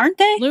God. Aren't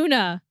they?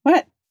 Luna.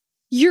 What?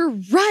 You're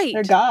right.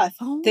 They're goth.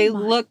 Oh they my-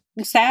 look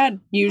sad,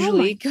 usually.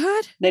 Oh my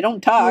God. They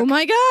don't talk. Oh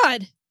my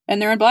God.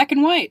 And they're in black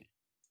and white.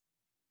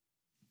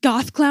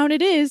 Goth clown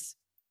it is.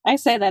 I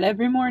say that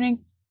every morning.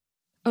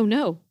 Oh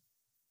no.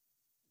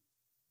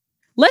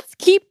 Let's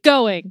keep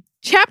going.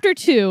 Chapter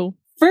 2.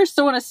 First,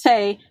 I want to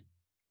say,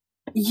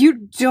 you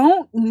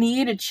don't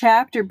need a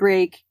chapter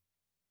break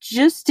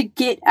just to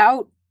get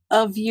out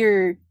of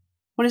your,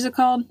 what is it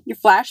called? Your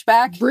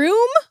flashback.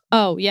 Room?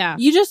 Oh, yeah.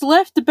 You just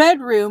left the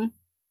bedroom,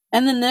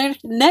 and then the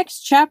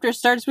next chapter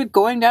starts with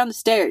going down the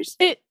stairs.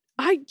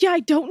 I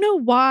don't know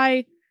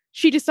why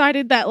she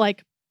decided that,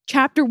 like,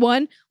 chapter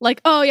 1,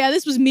 like, oh yeah,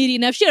 this was meaty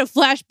enough. She had a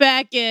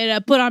flashback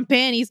and put on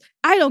panties.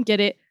 I don't get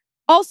it.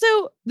 Also,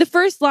 the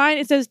first line,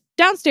 it says,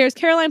 downstairs,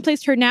 Caroline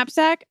placed her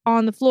knapsack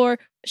on the floor.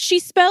 She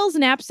spells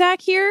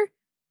knapsack here.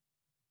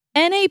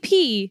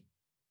 N-A-P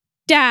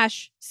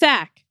dash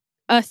sack.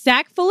 A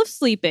sack full of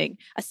sleeping.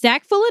 A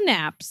sack full of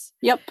naps.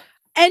 Yep.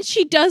 And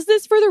she does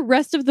this for the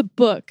rest of the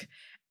book.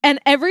 And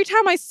every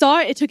time I saw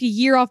it, it took a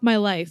year off my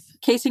life.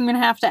 Casey, I'm going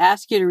to have to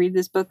ask you to read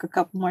this book a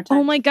couple more times.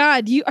 Oh my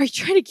God, are you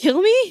trying to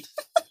kill me?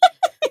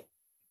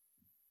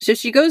 So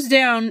she goes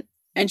down,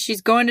 and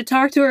she's going to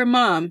talk to her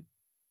mom.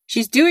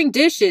 She's doing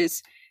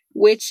dishes,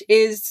 which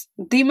is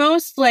the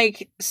most,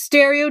 like,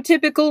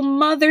 stereotypical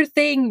mother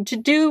thing to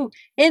do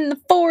in the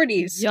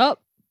 40s.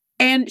 Yup.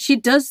 And she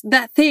does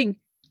that thing.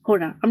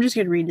 Hold on, I'm just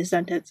going to read the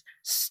sentence.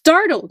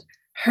 Startled,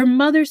 her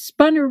mother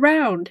spun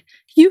around.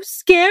 You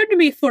scared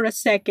me for a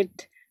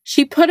second.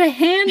 She put a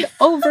hand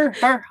over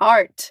her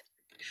heart.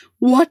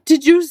 What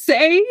did you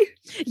say?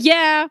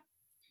 Yeah.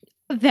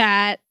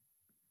 That.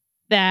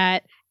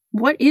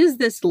 What is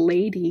this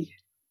lady?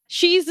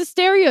 She's a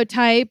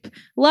stereotype.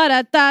 La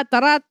da da da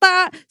da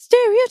da.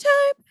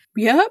 Stereotype.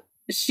 Yep.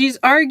 She's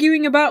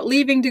arguing about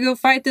leaving to go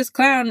fight this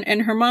clown,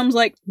 and her mom's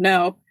like,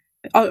 no.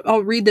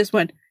 I'll read this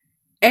one.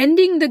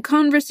 Ending the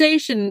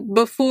conversation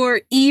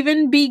before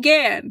even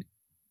began.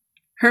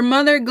 Her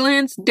mother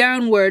glanced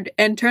downward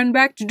and turned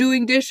back to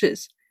doing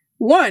dishes.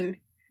 1.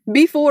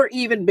 Before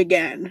even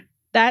began.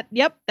 That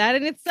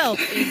in itself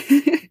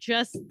is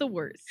just the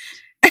worst.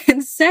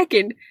 And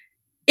 2nd,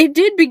 it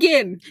did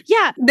begin.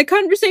 Yeah. The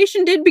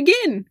conversation did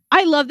begin.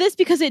 I love this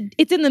because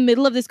it's in the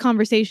middle of this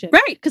conversation.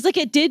 Right. Because, like,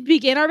 it did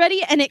begin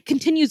already and it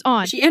continues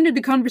on. She ended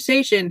the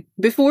conversation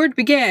before it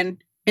began,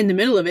 in the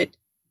middle of it,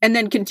 and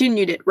then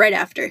continued it right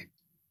after.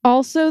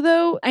 Also,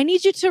 though, I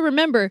need you to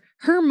remember,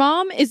 her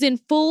mom is in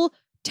full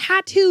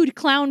tattooed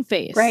clown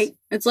face. Right.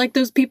 It's like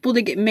those people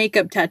that get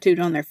makeup tattooed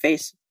on their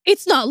face.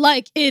 It's not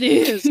like it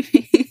is.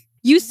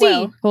 You see,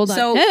 Well, hold on.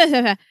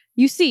 so-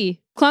 You see,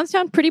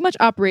 Clownstown pretty much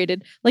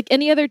operated like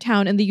any other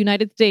town in the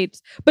United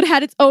States, but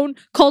had its own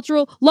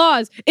cultural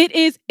laws. It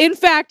is, in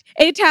fact,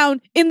 a town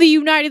in the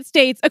United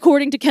States,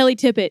 according to Kelly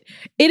Tippett.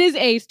 It is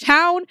a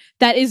town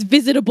that is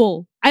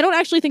visitable. I don't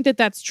actually think that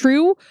that's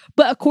true,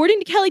 but according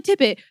to Kelly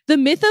Tippett, the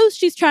mythos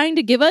she's trying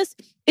to give us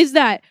is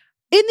that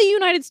in the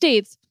United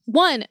States,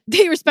 1,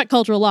 they respect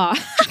cultural law.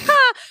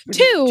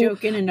 2,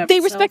 Joke in and of they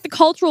itself. respect the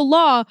cultural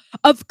law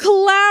of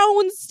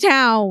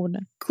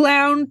Clownstown.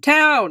 Clown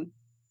Town.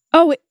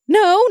 Oh,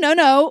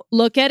 no.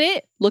 Look at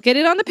it. Look at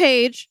it on the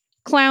page.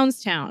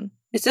 Clownstown.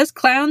 It says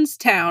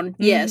Clownstown.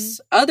 Yes.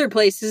 Other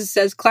places it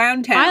says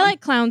Clown Town. I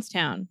like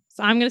Clownstown,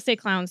 so I'm going to say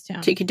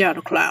Clownstown. Take you down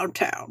to Clown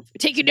Town.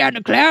 Take you down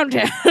to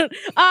Clowntown. No,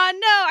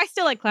 I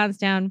still like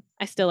Clownstown.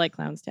 I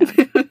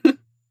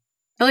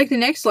like the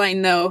next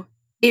line, though.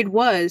 It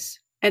was,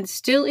 and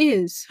still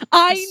is,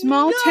 a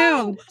small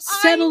town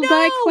settled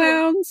by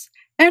clowns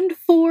and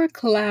for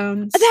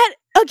clowns. That,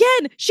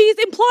 again, she's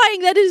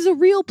implying that it is a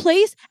real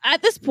place.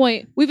 At this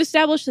point, we've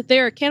established that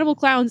there are cannibal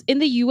clowns in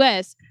the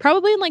U.S.,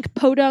 probably in like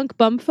Podunk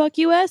Bumfuck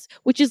U.S.,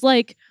 which is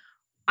like,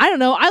 I don't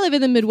know, I live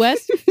in the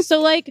Midwest,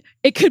 so like,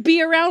 it could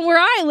be around where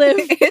I live.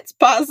 It's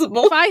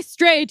possible. If I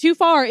stray too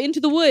far into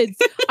the woods,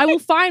 I will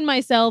find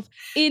myself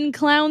in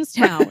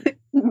Clownstown.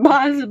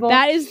 Possible.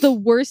 That is the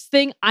worst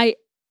thing I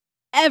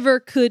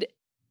could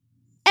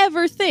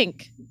ever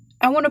think.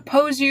 I want to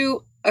pose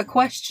you a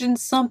question,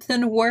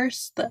 something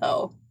worse,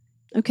 though.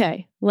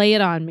 Okay, lay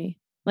it on me.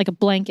 Like a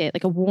blanket,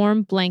 like a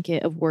warm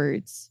blanket of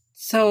words.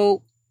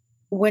 So,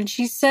 when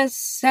she says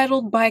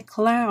settled by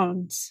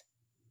clowns,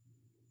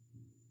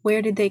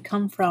 where did they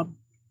come from?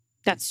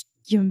 That's...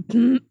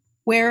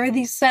 Where are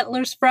these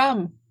settlers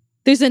from?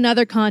 There's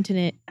another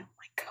continent, Oh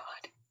my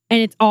god.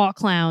 and it's all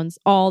clowns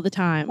all the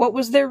time. What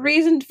was their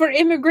reason for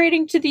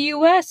immigrating to the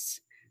U.S.?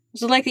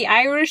 Was it like the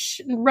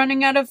Irish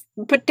running out of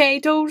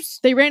potatoes?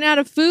 They ran out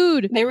of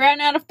food. They ran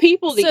out of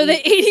people to So eat. they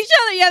ate each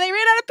other. Yeah, they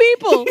ran out of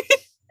people.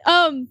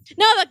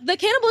 No, the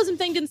cannibalism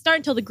thing didn't start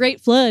until the Great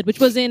Flood, which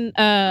was in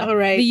All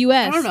right. the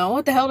U.S. I don't know.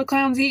 What the hell do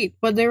clowns eat?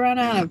 What they run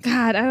out Oh, of?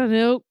 God, I don't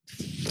know.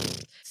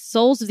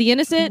 Souls of the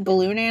innocent?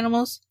 Balloon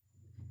animals?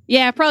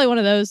 Yeah, probably one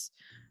of those.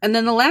 And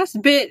then the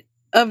last bit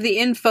of the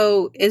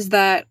info is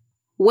that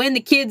when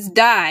the kids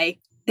die,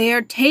 they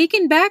are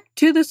taken back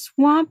to the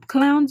Swamp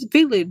Clowns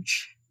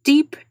village,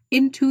 deep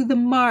into the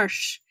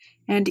marsh,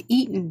 and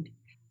eaten.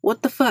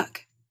 What the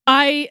fuck?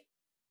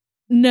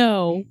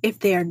 No. If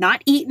they are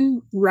not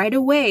eaten right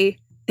away,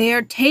 they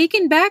are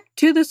taken back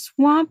to the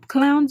Swamp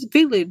Clowns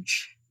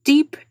village,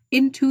 deep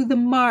into the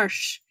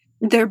marsh.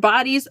 Their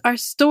bodies are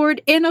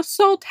stored in a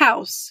salt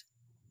house.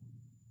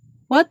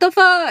 What the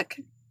fuck?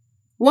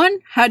 1,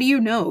 how do you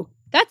know?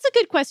 That's a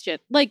good question.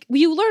 Like,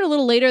 you learn a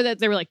little later that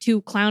there were like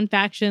 2 clown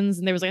factions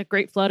and there was like a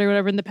Great Flood or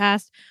whatever in the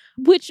past,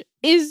 which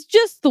is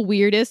just the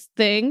weirdest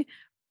thing.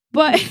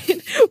 But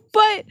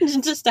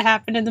Just to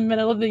happen in the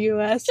middle of the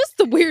U.S. just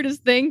the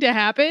weirdest thing to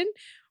happen.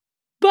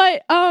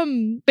 But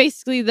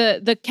basically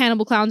the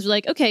cannibal clowns are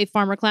like, okay,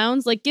 farmer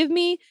clowns, like, give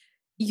me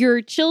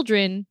your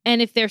children,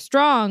 and if they're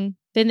strong,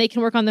 then they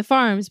can work on the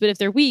farms, but if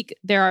they're weak,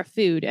 they're our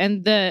food.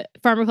 And the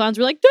farmer clowns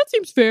were like, that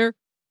seems fair.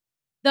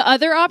 The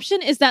other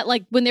option is that,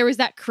 like, when there was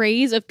that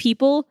craze of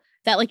people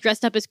that like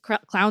dressed up as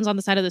clowns on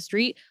the side of the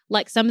street,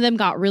 like some of them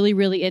got really,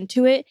 really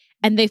into it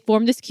and they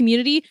formed this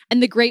community,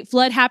 and the Great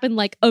Flood happened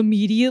like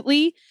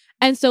immediately.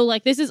 And so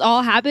like this has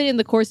all happened in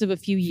the course of a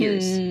few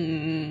years.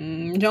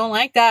 Don't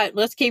like that.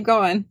 Let's keep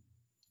going.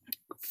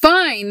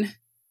 Fine,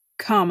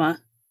 comma.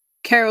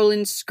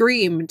 Carolyn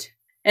screamed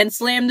and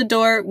slammed the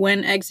door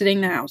when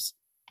exiting the house.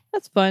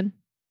 That's fun.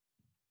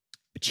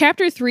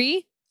 Chapter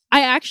 3,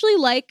 I actually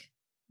like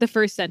the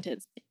first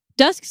sentence.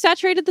 Dusk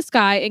saturated the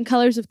sky in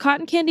colors of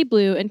cotton candy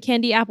blue and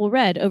candy apple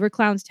red over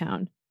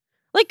Clownstown.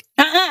 Like,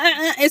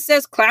 It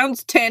says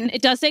Clownston.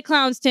 it does say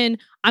Clownston.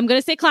 I'm going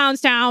to say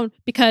Clownstown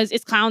because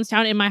it's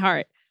Clownstown in my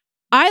heart.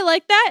 I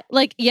like that.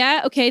 Like,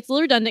 yeah, okay, it's a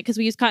little redundant because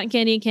we use cotton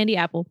candy and candy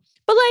apple.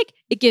 But like,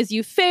 it gives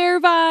you fair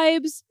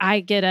vibes. I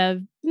get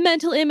a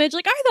mental image.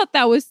 Like, I thought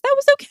that was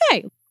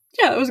okay.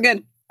 Yeah, that was good.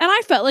 And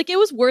I felt like it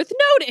was worth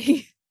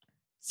noting.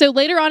 So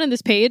later on in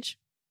this page,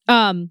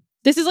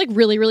 this is like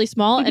really, really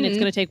small and it's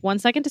going to take 1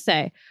 second to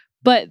say.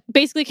 But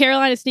basically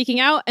Caroline is sneaking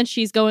out and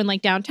she's going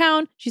like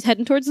downtown. She's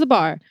heading towards the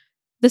bar.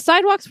 The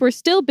sidewalks were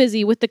still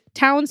busy with the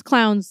town's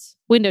clowns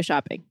window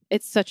shopping.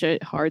 It's such a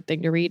hard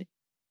thing to read.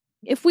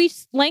 If we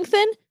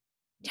lengthen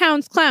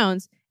town's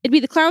clowns, it'd be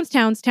the clowns'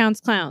 town's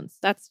clowns.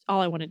 That's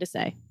all I wanted to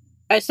say.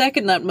 I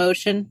second that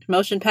motion.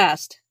 Motion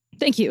passed.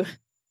 Thank you.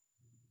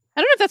 I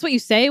don't know if that's what you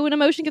say when a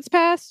motion gets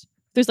passed.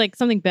 There's like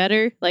something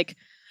better, like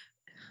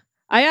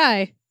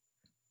aye.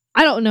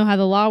 I don't know how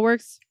the law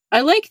works.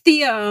 I like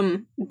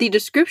the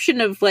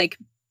description of like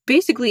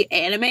basically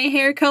anime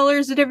hair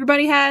colors that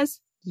everybody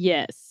has.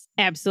 Yes,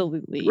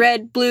 absolutely.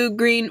 Red, blue,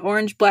 green,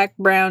 orange, black,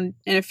 brown,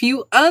 and a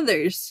few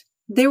others.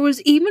 There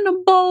was even a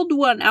bald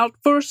one out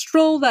for a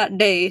stroll that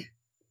day.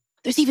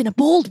 There's even a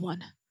bold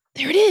one.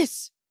 There it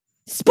is.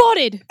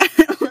 Spotted!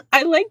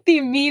 I like the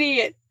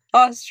immediate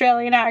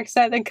Australian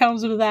accent that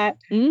comes with that.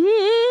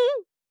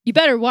 Mm-hmm. You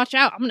better watch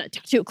out. I'm going to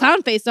tattoo a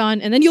clown face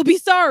on, and then you'll be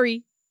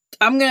sorry.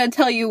 I'm gonna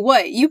tell you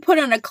what, you put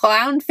on a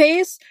clown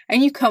face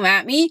and you come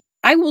at me,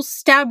 I will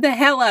stab the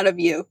hell out of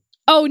you.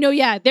 Oh, no,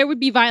 yeah. There would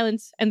be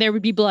violence, and there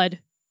would be blood.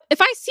 If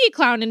I see a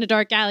clown in a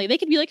dark alley, they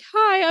could be like,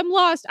 hi, I'm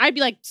lost. I'd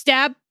be like,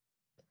 stab.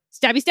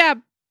 Stabby stab.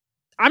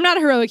 I'm not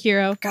a heroic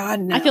hero. God,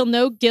 no. I feel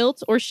no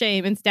guilt or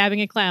shame in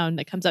stabbing a clown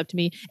that comes up to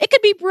me. It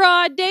could be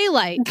broad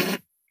daylight.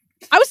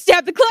 I would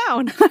stab the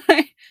clown.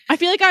 I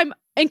feel like I'm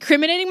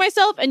incriminating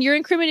myself and you're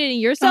incriminating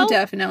yourself. Oh,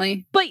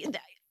 definitely. But,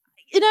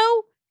 you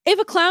know, if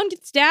a clown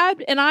gets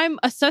stabbed and I'm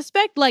a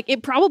suspect, like,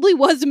 it probably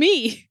was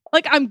me.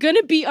 Like, I'm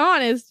gonna be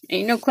honest.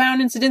 Ain't no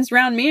clown incidents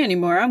around me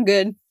anymore. I'm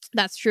good.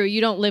 That's true.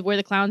 You don't live where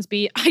the clowns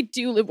be. I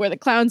do live where the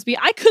clowns be.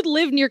 I could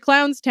live near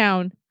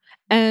Clownstown.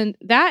 And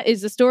that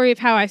is the story of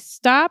how I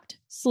stopped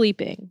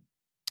sleeping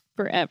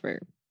forever.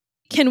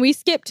 Can we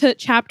skip to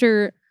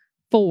chapter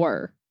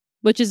 4,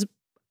 which is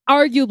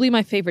arguably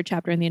my favorite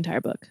chapter in the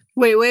entire book?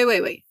 Wait.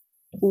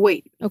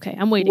 Okay,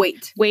 I'm waiting.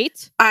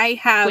 Wait. I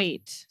have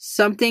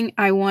something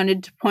I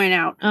wanted to point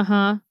out.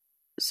 Uh-huh.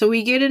 So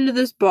we get into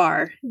this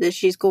bar that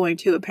she's going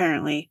to,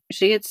 apparently.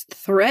 She gets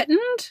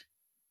threatened,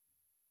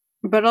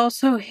 but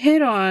also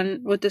hit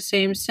on with the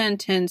same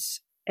sentence,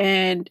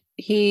 and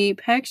he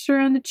pecks her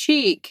on the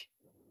cheek.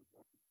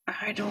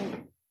 I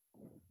don't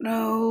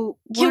know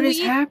what is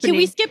happening. Can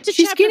we skip to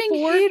she's chapter 4? She's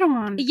getting hit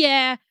on.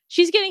 Yeah,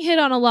 she's getting hit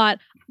on a lot.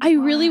 I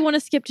really want to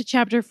skip to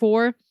chapter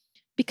 4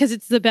 because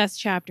it's the best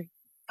chapter.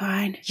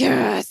 Fine.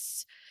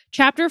 Yes!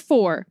 Chapter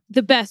 4,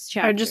 the best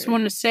chapter. I just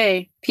want to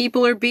say,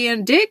 people are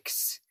being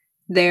dicks.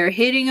 They're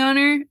hitting on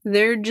her.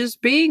 They're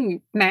just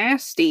being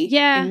nasty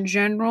in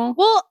general.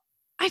 Well,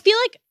 I feel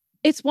like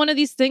it's one of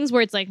these things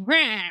where it's like,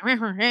 rah, rah,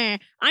 rah, rah,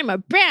 I'm a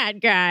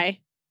bad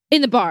guy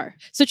in the bar.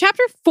 So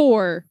chapter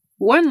 4.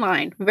 One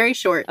line, very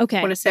short. Okay.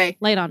 I want to say.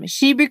 Lay it on me.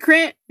 She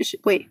began. Stop.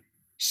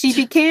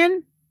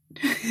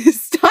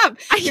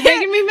 You're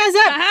making me mess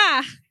up.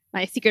 Aha!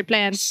 My secret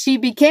plan. She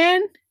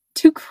began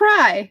to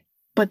cry,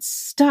 but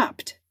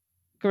stopped.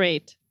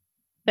 Great.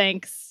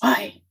 Thanks.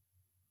 Why?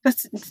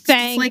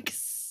 Thanks. Like,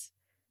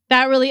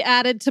 that really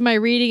added to my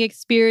reading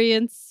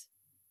experience.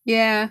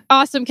 Yeah.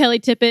 Awesome, Kelly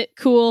Tippett.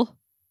 Cool.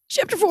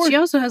 Chapter 4. She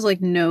also has, like,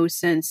 no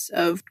sense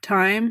of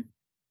time.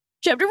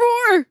 Chapter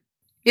 4.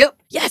 Yep.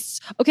 Yes.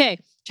 Okay.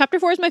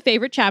 Chapter 4 is my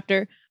favorite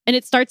chapter, and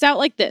it starts out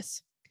like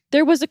this.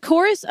 There was a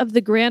chorus of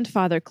the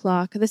grandfather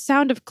clock, the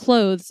sound of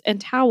clothes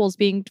and towels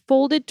being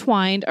folded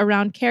twined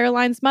around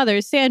Caroline's mother,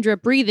 Sandra,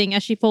 breathing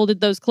as she folded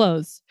those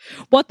clothes.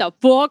 What the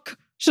fuck?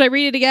 Should I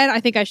read it again?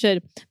 I think I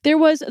should. There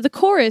was the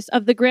chorus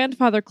of the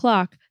grandfather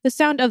clock, the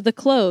sound of the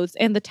clothes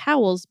and the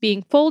towels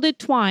being folded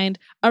twined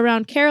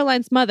around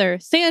Caroline's mother,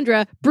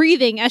 Sandra,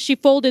 breathing as she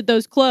folded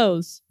those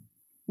clothes.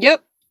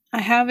 Yep.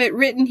 I have it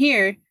written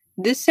here.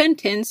 This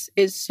sentence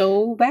is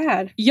so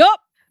bad. Yup.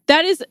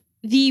 That is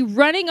the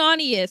running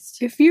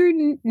oniest. If you're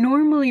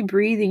normally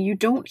breathing, you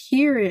don't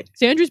hear it.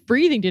 Sandra's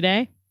breathing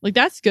today. Like,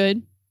 that's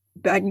good.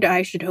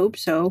 I should hope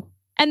so.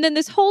 And then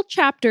this whole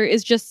chapter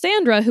is just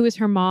Sandra, who is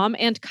her mom,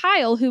 and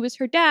Kyle, who is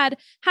her dad,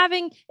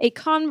 having a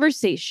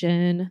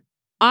conversation.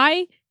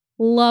 I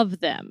love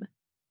them.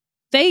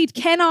 They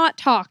cannot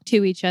talk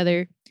to each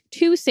other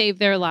to save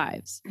their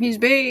lives. He's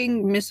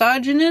being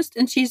misogynist,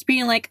 and she's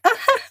being like,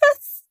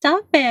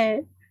 stop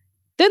it.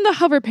 Then the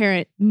hover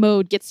parent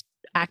mode gets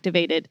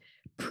activated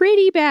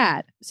pretty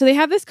bad. So they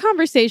have this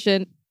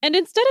conversation, and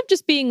instead of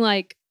just being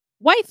like,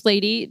 wife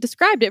lady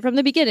described it from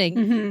the beginning,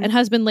 and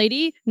husband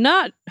lady,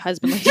 not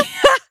husband lady,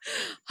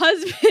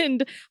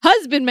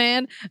 husband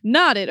man,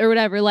 not it, or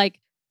whatever. Like,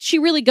 she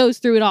really goes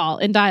through it all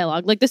in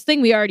dialogue, like this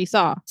thing we already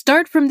saw.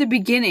 Start from the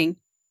beginning,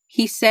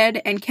 he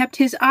said, and kept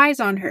his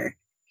eyes on her.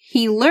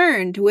 He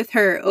learned with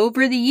her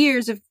over the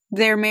years of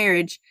their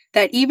marriage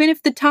that even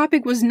if the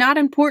topic was not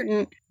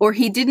important or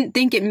he didn't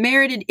think it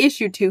merited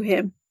issue to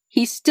him,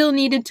 he still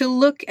needed to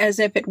look as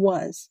if it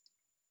was.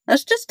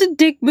 That's just a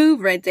dick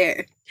move right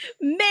there.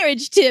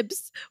 Marriage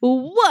tips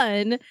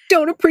 1.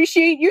 Don't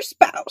appreciate your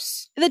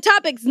spouse. The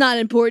topic's not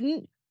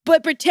important,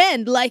 but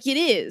pretend like it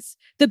is.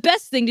 The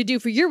best thing to do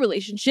for your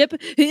relationship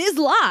is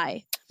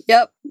lie.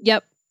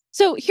 Yep.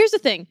 So here's the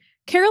thing.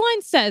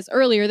 Caroline says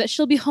earlier that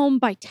she'll be home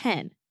by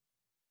 10.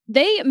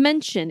 They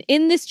mention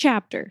in this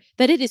chapter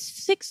that it is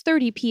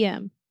 6:30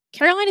 p.m.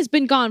 Caroline has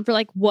been gone for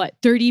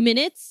 30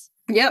 minutes?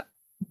 Yep.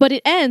 But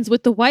it ends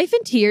with the wife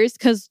in tears,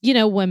 because,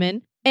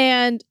 women,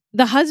 and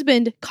the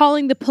husband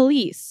calling the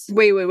police.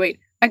 Wait.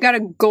 I got a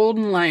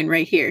golden line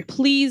right here.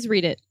 Please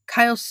read it.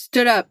 Kyle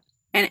stood up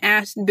and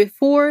asked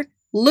before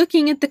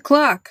looking at the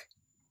clock,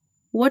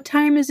 "What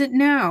time is it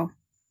now?"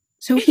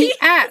 So he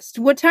asked,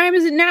 "What time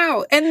is it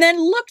now?" and then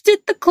looked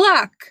at the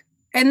clock.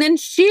 And then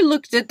she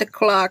looked at the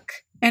clock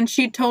and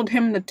she told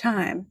him the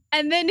time.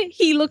 And then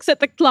he looks at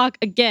the clock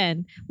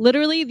again.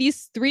 Literally,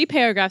 these 3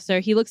 paragraphs there,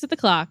 he looks at the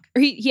clock.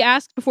 Or he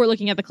asked before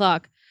looking at the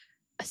clock.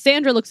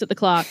 Sandra looks at the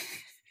clock.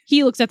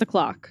 He looks at the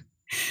clock.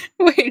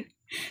 Wait,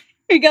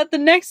 we got the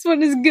next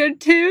one is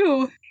good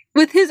too.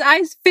 With his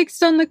eyes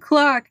fixed on the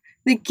clock,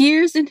 the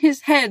gears in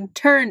his head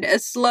turned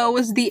as slow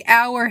as the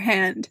hour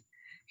hand.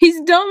 He's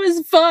dumb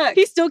as fuck.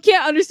 He still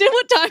can't understand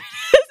what time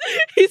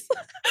it is.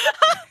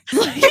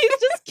 He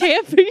just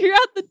can't figure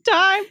out the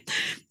time.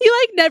 He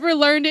like never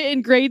learned it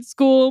in grade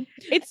school.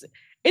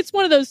 It's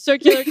one of those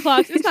circular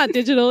clocks. It's not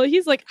digital.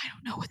 He's like, I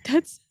don't know what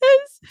that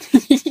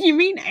says. You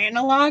mean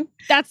analog?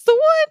 That's the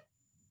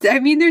one. I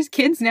mean, there's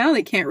kids now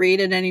that can't read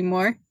it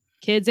anymore.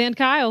 Kids and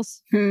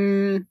Kyles.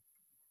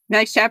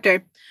 Next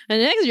chapter.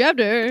 And the next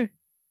chapter.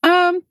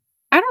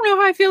 I don't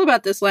know how I feel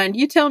about this line.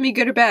 You tell me,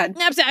 good or bad.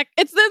 Knapsack.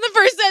 It's in the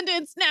first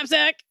sentence.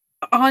 Knapsack.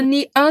 On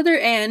the other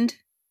end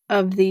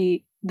of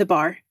the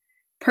bar,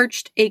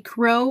 perched a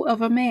crow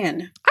of a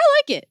man. I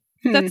like it.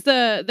 That's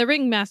the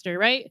ringmaster,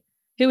 right?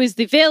 Who is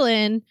the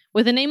villain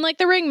with a name like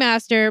the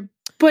ringmaster.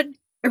 But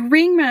a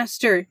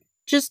ringmaster,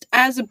 just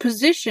as a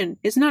position,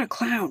 is not a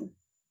clown.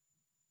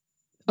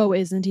 Oh,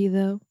 isn't he,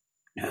 though?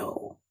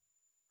 No.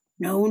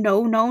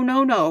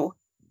 No.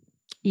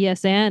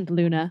 Yes, and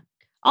Luna.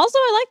 Also,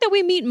 I like that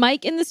we meet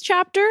Mike in this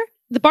chapter,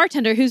 the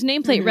bartender whose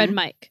nameplate read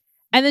Mike.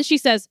 And then she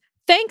says,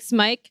 "Thanks,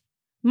 Mike."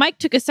 Mike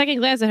took a second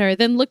glance at her,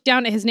 then looked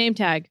down at his name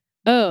tag.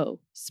 Oh,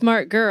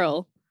 smart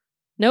girl.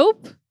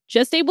 Nope,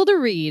 just able to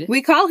read.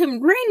 We call him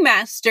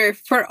Ringmaster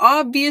for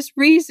obvious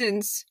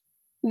reasons.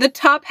 The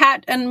top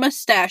hat and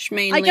mustache,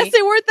 mainly. I guess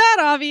they weren't that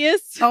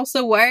obvious.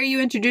 Also, why are you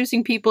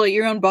introducing people at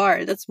your own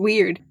bar? That's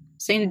weird.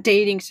 This ain't a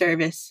dating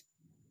service.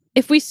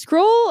 If we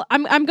scroll,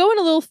 I'm going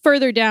a little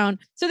further down.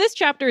 So this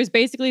chapter is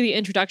basically the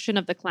introduction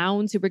of the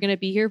clowns who are going to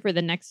be here for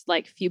the next,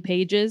 few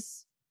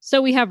pages.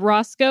 So we have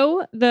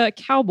Roscoe, the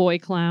cowboy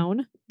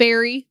clown.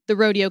 Barry, the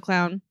rodeo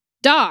clown.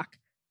 Doc,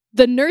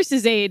 the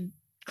nurse's aide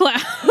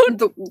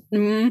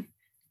clown.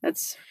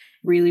 That's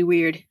really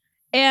weird.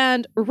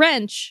 And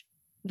Wrench,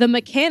 the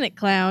mechanic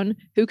clown.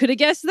 Who could have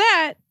guessed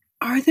that?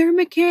 Are there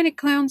mechanic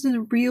clowns in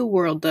the real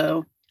world,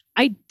 though?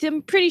 I'm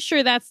pretty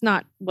sure that's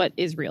not what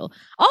is real.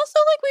 Also,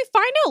 we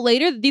find out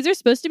later that these are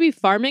supposed to be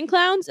farming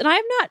clowns, and I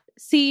have not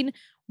seen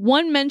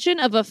one mention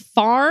of a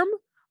farm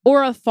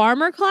or a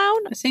farmer clown.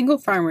 A single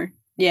farmer.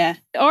 Yeah.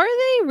 Are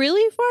they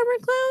really farmer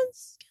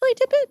clowns, Kelly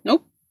Tippett?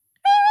 Nope.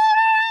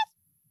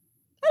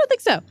 I don't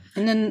think so.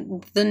 And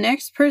then the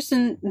next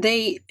person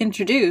they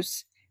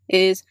introduce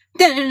is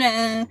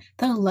the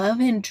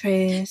love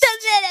interest.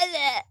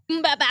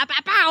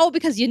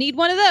 Because you need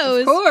one of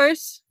those. Of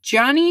course.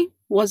 Johnny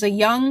was a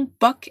young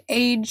buck,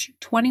 age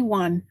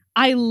 21.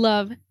 I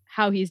love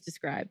how he's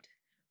described.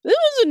 This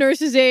one's a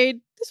nurse's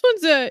aide. This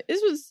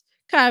one's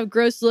kind of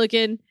gross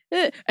looking.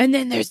 And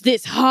then there's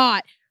this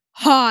hot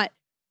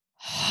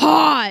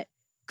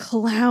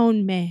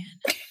clown man.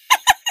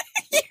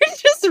 You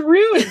just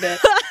ruined it.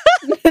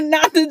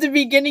 Not that the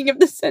beginning of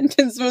the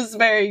sentence was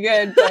very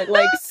good, but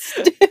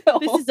still.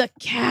 This is a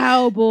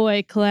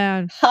cowboy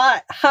clown.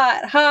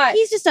 Hot.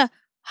 He's just a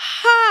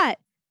hot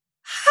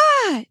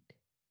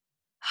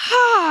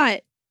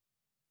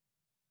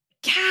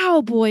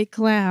cowboy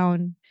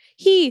clown.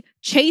 He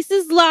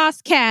chases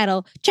lost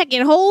cattle,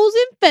 checking holes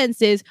in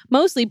fences,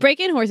 mostly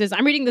breaking horses.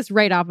 I'm reading this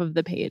right off of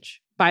the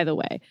page, by the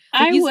way.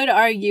 I would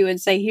argue and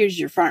say, here's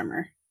your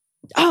farmer.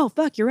 Oh,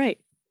 fuck, you're right.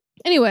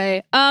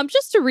 Anyway,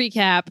 just to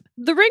recap,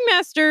 the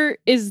ringmaster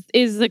is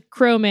the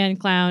crowman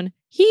clown.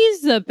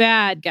 He's the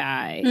bad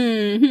guy.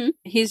 Mm-hmm.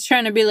 He's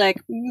trying to be like,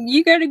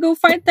 you gotta go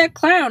fight that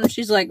clown.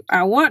 She's like,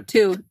 I want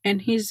to.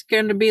 And he's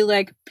gonna be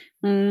like,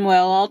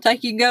 well, I'll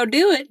take you go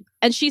do it.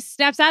 And she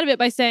snaps out of it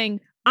by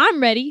saying,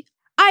 I'm ready.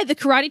 I have the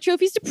karate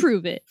trophies to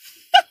prove it.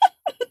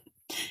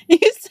 You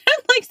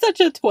sound like such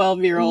a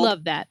 12-year-old.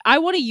 Love that. I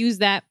want to use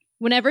that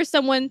whenever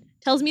someone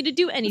tells me to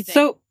do anything.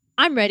 So,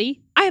 I'm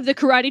ready. I have the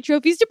karate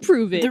trophies to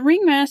prove it. The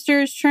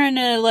ringmaster is trying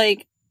to,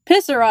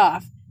 piss her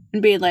off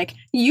and be like,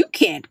 you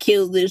can't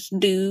kill this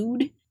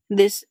dude,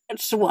 this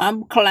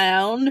swamp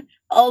clown.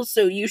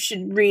 Also, you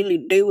should really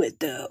do it,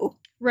 though.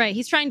 Right,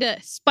 he's trying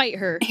to spite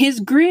her.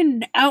 His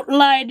grin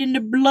outlined in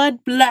a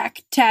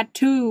blood-black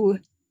tattoo.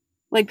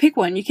 Pick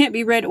one. You can't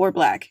be red or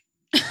black.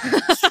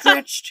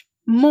 Stretched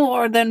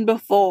more than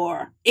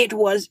before. It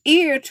was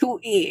ear to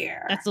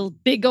ear. That's a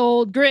big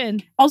old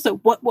grin. Also,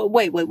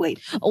 wait.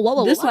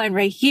 Whoa, this line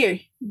right here.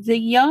 The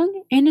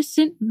young,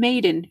 innocent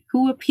maiden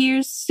who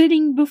appears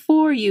sitting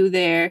before you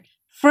there,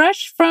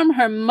 fresh from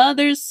her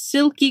mother's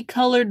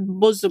silky-colored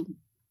bosom.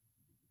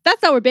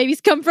 That's not where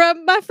babies come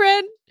from, my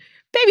friend.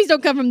 Babies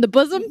don't come from the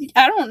bosom.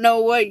 I don't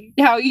know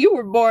how you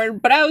were born,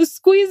 but I was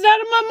squeezed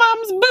out of my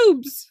mom's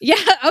boobs. Yeah,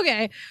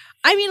 okay.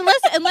 I mean,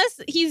 unless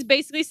he's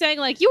basically saying,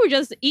 you were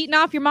just eating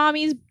off your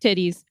mommy's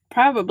titties.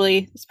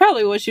 Probably. It's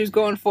probably what she was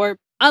going for.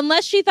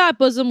 Unless she thought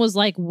bosom was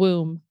like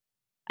womb.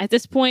 At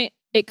this point,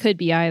 it could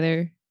be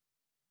either.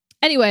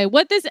 Anyway,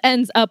 what this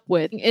ends up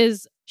with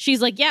is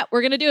she's like, yeah,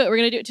 we're going to do it. We're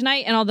going to do it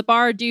tonight. And all the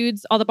bar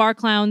dudes, all the bar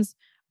clowns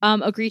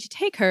agree to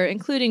take her,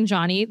 including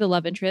Johnny, the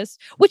love interest.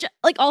 Which,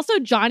 also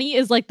Johnny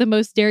is the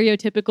most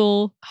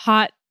stereotypical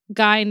hot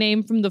guy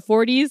name from the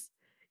 40s.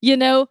 You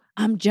know,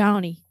 I'm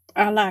Johnny.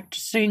 I like to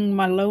sing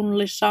my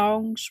lonely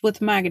songs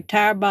with my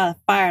guitar by the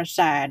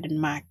fireside and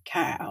my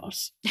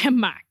cows. And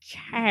my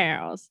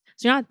cows.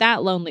 So you're not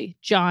that lonely,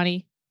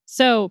 Johnny.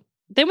 So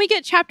then we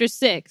get chapter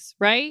 6,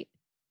 right?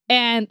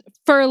 And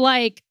for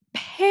like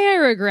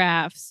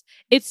paragraphs,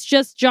 it's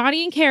just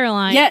Johnny and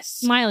Caroline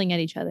smiling at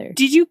each other.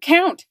 Did you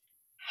count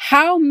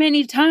how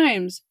many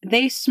times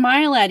they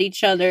smile at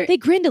each other? They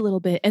grinned a little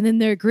bit, and then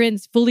their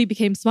grins fully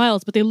became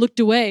smiles, but they looked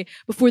away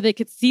before they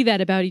could see that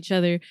about each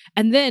other.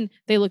 And then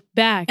they looked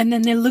back. And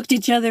then they looked at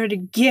each other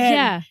again.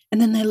 Yeah. And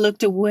then they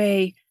looked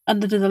away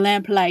under the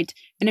lamplight,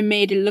 and it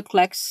made it look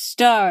like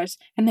stars.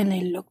 And then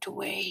they looked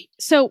away.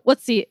 So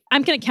let's see.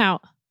 I'm going to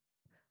count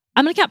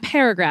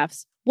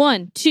paragraphs.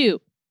 1,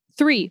 2,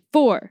 3,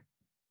 4,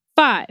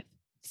 5,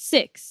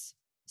 6,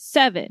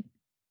 7,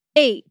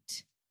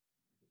 8.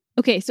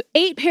 Okay, so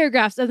 8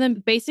 paragraphs of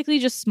them basically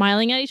just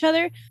smiling at each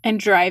other. And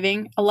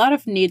driving a lot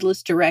of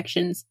needless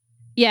directions.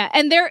 Yeah,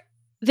 and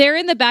they're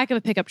in the back of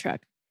a pickup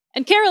truck.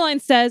 And Caroline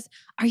says,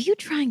 "Are you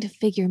trying to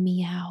figure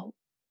me out?"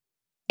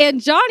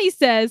 And Johnny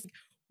says,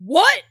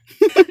 "What?"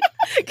 Because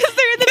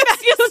they're in the back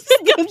of the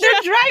pickup truck.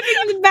 They're driving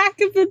in the back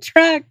of the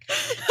truck.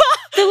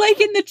 They're like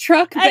in the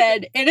truck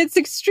bed, and it's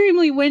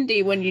extremely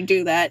windy when you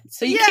do that.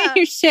 So you can't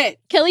hear shit.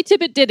 Kelly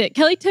Tippett did it.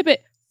 Kelly Tippett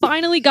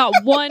finally got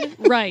one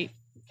right.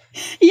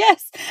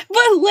 Yes,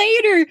 but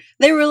later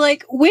they were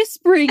like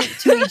whispering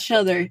to each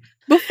other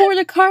before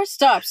the car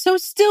stopped, so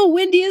it's still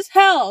windy as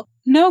hell.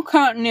 No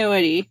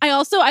continuity.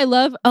 I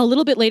love a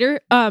little bit later.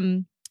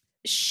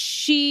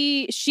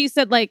 She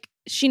said like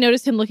she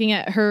noticed him looking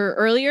at her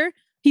earlier.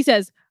 He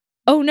says,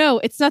 "Oh no,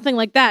 it's nothing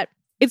like that.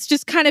 It's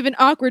just kind of an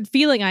awkward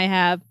feeling I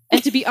have,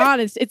 and to be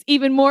honest, it's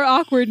even more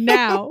awkward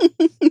now."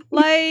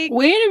 Like,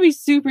 way to be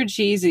super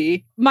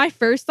cheesy. My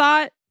first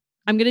thought,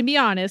 I'm gonna be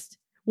honest,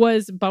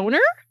 was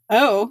boner.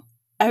 Oh,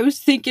 I was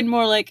thinking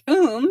more like,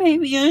 oh,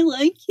 maybe I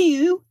like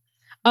you.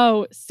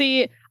 Oh,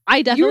 see,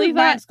 I definitely Your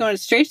thought mind's going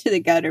straight to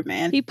the gutter,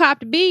 man. He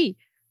popped a bee.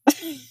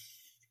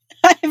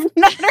 I've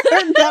never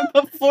heard that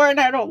before, and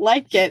I don't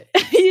like it.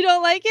 You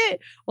don't like it?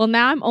 Well,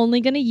 now I'm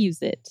only going to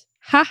use it.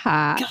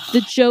 Haha.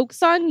 The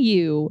joke's on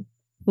you,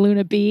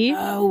 Luna Bee.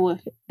 Oh.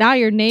 Now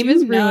your name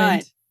is ruined.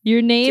 Not.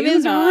 Your name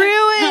is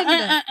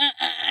ruined.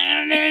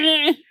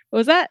 What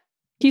was that?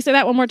 Can you say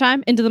that one more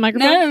time into the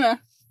microphone? No.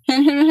 He's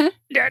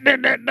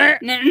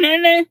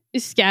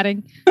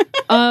scatting.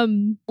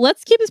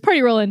 Let's keep this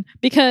party rolling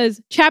because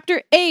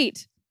chapter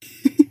 8,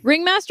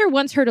 Ringmaster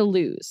wants her to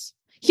lose.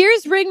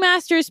 Here's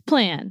Ringmaster's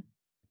plan.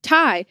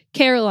 Tie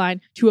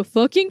Caroline to a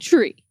fucking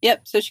tree.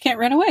 Yep, so she can't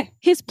run away.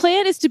 His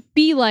plan is to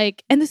be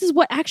like, and this is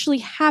what actually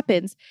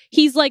happens.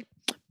 He's like,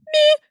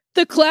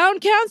 the clown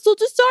council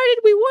decided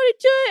we wanted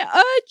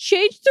to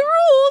change the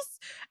rules.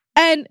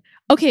 And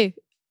okay,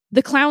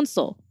 the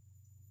clownsel.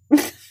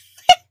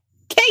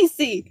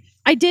 Casey,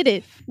 I did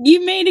it.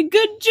 You made a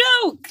good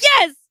joke.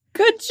 Yes.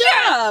 Good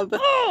job.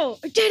 Yes. Oh,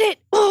 I did it.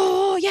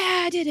 Oh,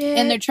 yeah, I did it.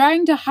 And they're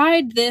trying to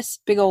hide this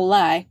big ol'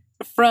 lie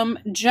from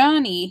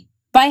Johnny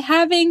by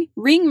having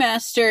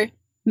Ringmaster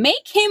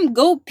make him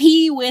go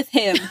pee with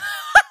him.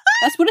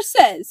 That's what it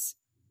says.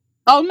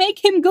 I'll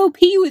make him go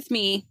pee with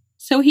me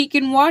so he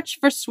can watch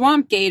for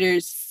swamp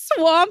gators.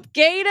 Swamp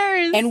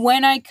gators. And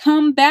when I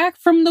come back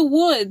from the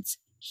woods,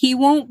 he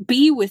won't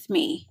be with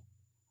me.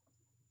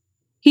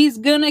 He's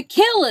gonna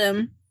kill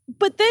him.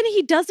 But then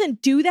he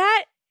doesn't do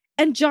that,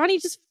 and Johnny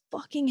just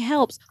fucking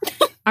helps.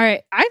 All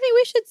right, I think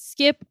we should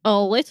skip a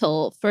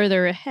little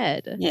further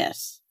ahead.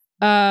 Yes.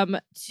 To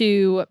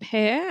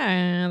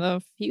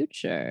the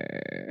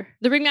future.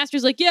 The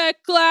Ringmaster's like, yeah,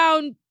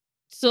 clown,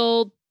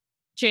 so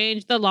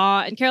change the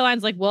law. And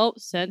Caroline's like, well,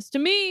 sense to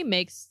me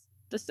makes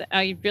the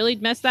I really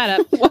messed that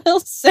up. Well,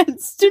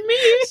 sense to me.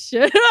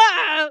 Shut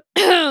up.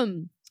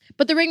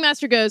 But the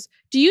Ringmaster goes,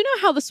 do you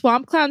know how the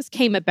swamp clowns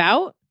came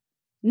about?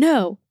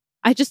 No,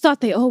 I just thought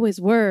they always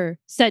were,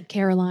 said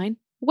Caroline.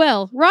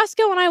 Well,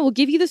 Roscoe and I will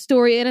give you the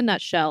story in a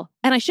nutshell.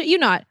 And I shit you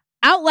not,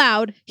 out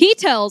loud, he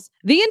tells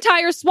the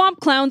entire Swamp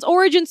Clown's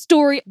origin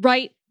story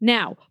right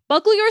now.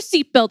 Buckle your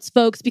seatbelts,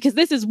 folks, because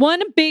this is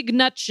one big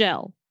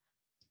nutshell.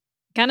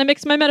 Kind of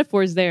mixed my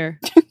metaphors there.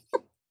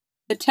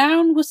 The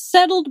town was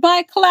settled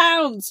by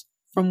clowns.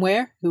 From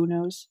where? Who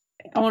knows?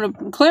 I want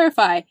to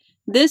clarify.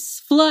 This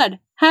flood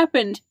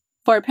happened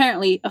for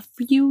apparently a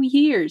few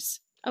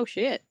years. Oh,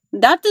 shit.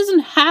 That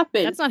doesn't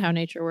happen. That's not how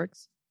nature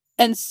works.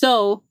 And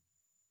so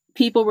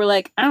people were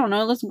like, I don't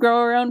know, let's grow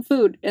our own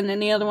food. And then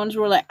the other ones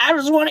were like, I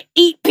just want to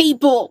eat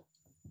people.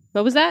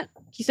 What was that?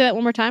 Can you say that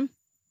one more time?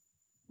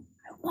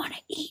 I want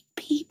to eat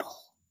people.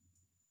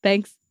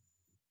 Thanks.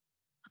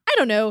 I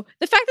don't know.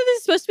 The fact that this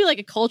is supposed to be like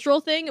a cultural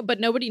thing, but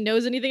nobody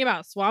knows anything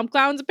about swamp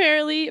clowns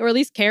apparently, or at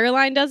least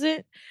Caroline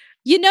doesn't.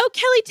 You know,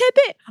 Kelly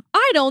Tippett,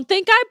 I don't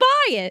think I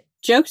buy it.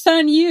 Joke's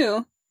on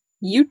you.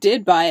 You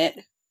did buy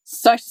it.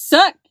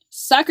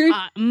 Sucker.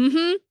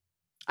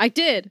 I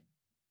did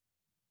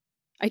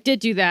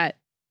do that.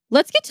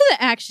 Let's get to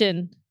the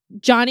action.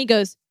 Johnny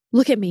goes,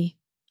 look at me.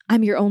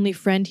 I'm your only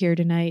friend here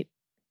tonight.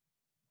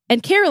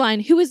 And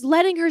Caroline, who is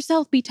letting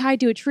herself be tied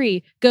to a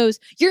tree, goes,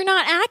 you're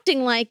not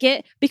acting like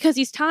it, because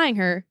he's tying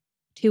her.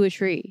 to a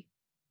tree.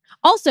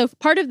 Also,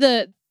 part of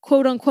the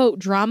quote-unquote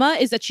drama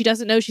is that she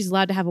doesn't know she's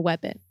allowed to have a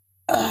weapon.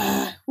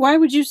 Why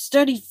would you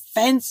study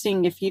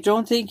fencing if you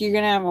don't think you're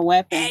gonna have a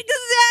weapon?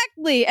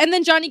 Exactly. And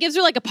then Johnny gives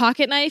her like a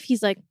pocket knife.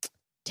 He's like,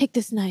 take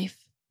this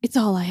knife. It's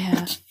all I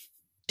have.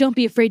 Don't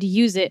be afraid to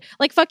use it.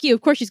 Like, fuck you.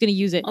 Of course she's going to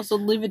use it. Also,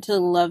 leave it to the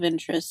love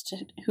interest,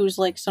 who's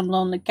like some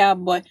lonely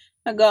cowboy.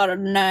 I got a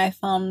knife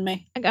on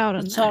me.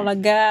 That's all I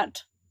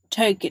got.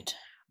 Take it.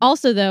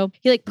 Also, though,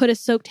 he like put a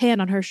soaked hand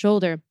on her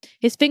shoulder.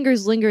 His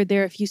fingers lingered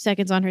there a few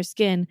seconds on her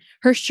skin.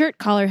 Her shirt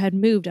collar had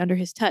moved under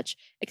his touch,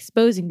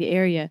 exposing the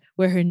area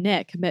where her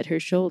neck met her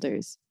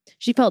shoulders.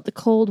 She felt the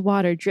cold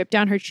water drip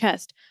down her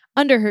chest,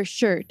 under her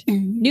shirt.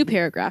 New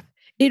paragraph.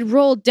 It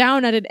rolled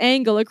down at an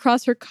angle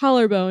across her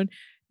collarbone,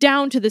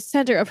 down to the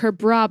center of her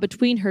bra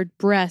between her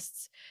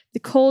breasts. The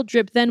cold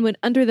drip then went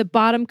under the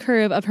bottom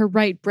curve of her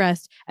right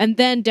breast, and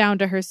then down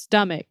to her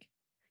stomach.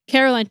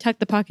 Caroline tucked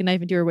the pocket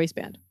knife into her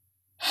waistband.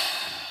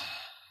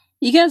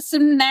 You got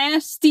some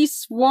nasty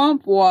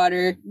swamp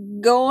water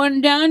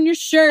going down your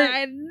shirt.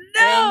 I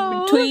know!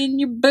 And between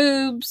your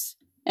boobs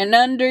and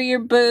under your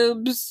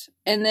boobs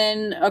and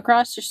then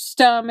across your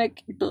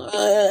stomach.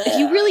 If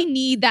you really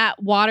need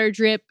that water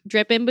drip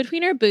in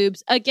between her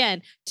boobs,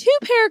 again, 2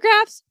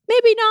 paragraphs,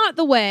 maybe not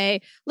the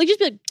way. Like, just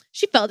be like,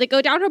 she felt it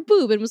go down her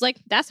boob and was like,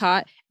 that's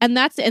hot. And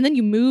that's it. And then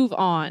you move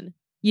on.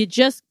 You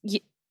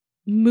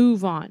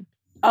move on.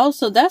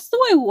 Also, that's the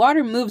way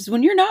water moves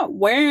when you're not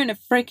wearing a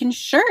freaking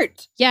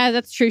shirt. Yeah,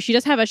 that's true. She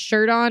does have a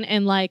shirt on,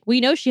 and like,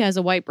 we know she has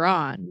a white bra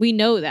on. We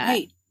know that.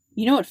 Hey,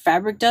 you know what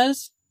fabric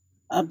does?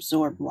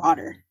 Absorb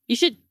water. You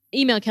should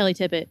email Kelly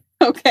Tippett.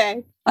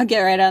 Okay. I'll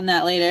get right on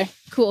that later.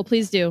 Cool,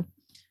 please do.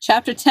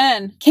 Chapter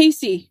 10.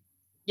 Casey.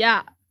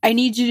 Yeah. I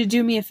need you to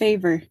do me a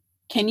favor.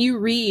 Can you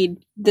read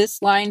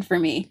this line for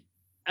me?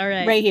 All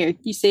right. Right here.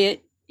 You see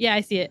it? Yeah,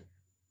 I see it.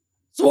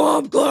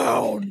 Swamp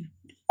clown!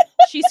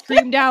 She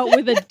screamed out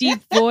with a deep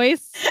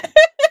voice.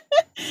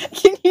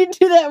 Can you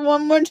do that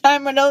one more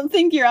time? I don't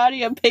think your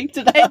audio picked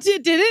it up. I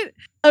did it?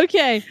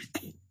 Okay.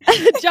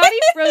 Johnny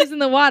froze in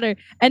the water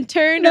and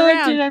turned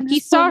around. He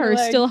saw her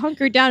still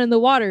hunkered down in the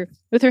water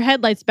with her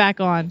headlights back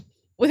on.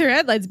 With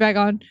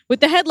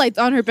the headlights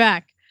on her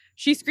back.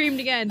 She screamed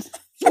again.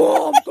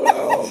 Swamp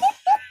clown!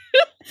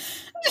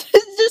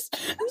 Just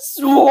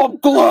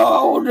swamp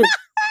clown!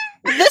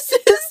 This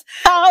is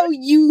how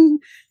you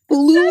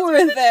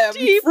lure them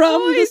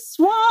from the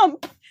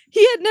swamp.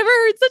 He had never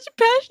heard such a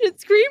passionate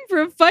scream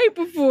for a fight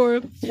before.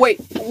 Wait.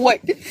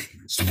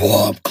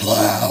 Swamp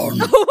clown.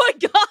 Oh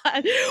my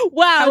god.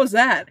 Wow. How was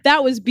that?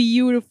 That was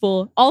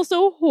beautiful.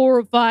 Also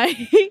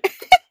horrifying.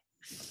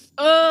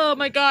 Oh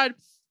my god.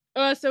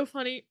 Oh, so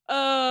funny.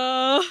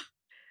 I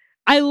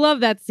love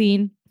that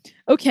scene.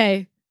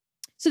 Okay.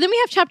 So then we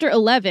have chapter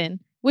 11,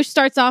 which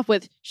starts off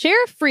with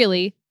Sheriff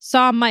Freely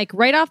saw Mike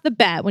right off the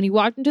bat when he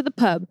walked into the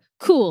pub.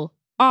 Cool.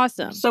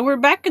 Awesome. So we're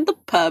back at the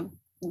pub,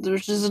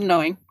 which is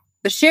annoying.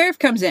 The sheriff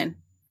comes in.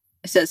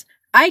 It says,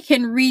 I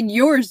can read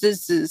yours.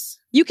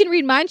 You can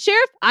read mine,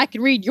 Sheriff. I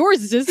can read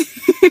yours.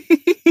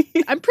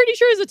 I'm pretty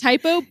sure it's a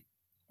typo.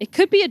 It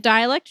could be a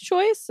dialect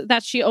choice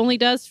that she only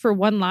does for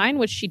one line,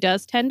 which she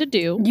does tend to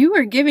do. You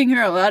are giving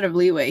her a lot of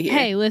leeway here.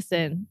 Hey,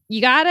 listen.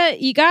 You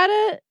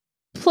gotta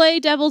play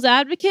devil's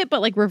advocate,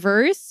 but like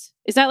reverse.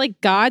 Is that like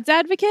God's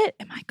advocate?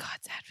 Am I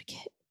God's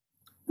advocate?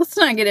 Let's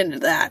not get into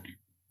that.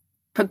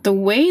 But the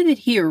way that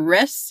he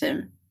arrests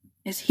him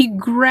is he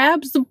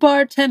grabs the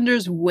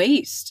bartender's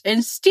waist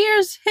and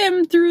steers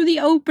him through the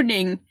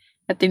opening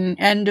at the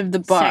end of the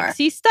bar.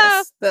 Sexy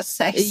stuff. The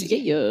sexy.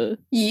 Yeah.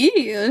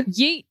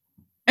 Yeet.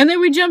 And then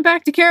we jump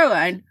back to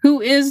Caroline, who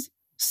is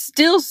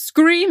still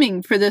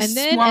screaming for this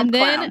swamp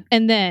clown.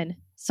 And then,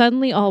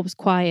 suddenly all was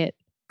quiet.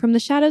 From the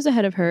shadows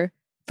ahead of her,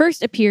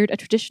 first appeared a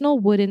traditional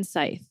wooden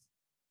scythe.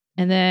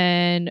 And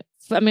then,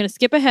 I'm going to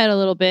skip ahead a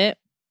little bit.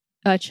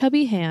 A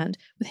chubby hand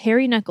with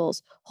hairy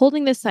knuckles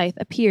holding the scythe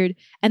appeared,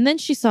 and then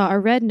she saw a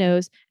red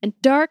nose and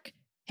dark,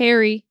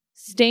 hairy,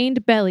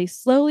 stained belly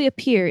slowly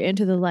appear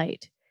into the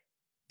light.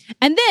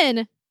 And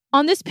then,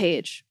 on this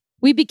page,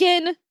 we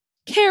begin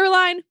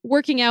Caroline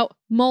working out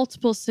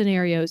multiple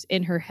scenarios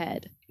in her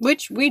head.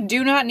 Which we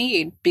do not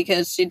need,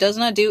 because she does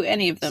not do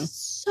any of them.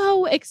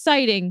 So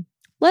exciting.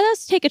 Let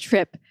us take a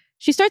trip.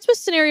 She starts with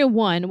scenario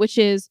 1, which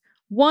is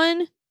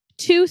 1,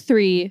 2,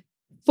 3,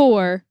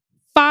 4,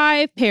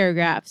 5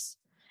 paragraphs.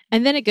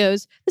 And then it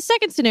goes, the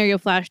second scenario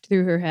flashed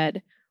through her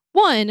head.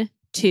 1,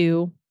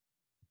 2,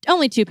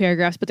 only 2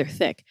 paragraphs, but they're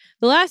thick.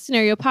 The last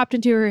scenario popped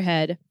into her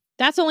head.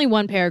 That's only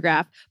 1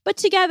 paragraph. But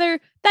together,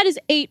 that is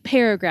 8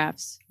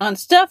 paragraphs. On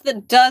stuff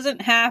that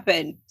doesn't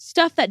happen.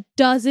 Stuff that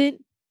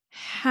doesn't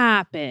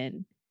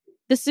happen.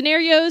 The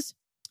scenarios,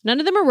 none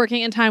of them are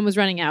working and time was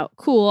running out.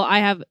 Cool, I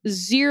have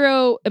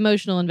 0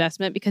 emotional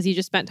investment because he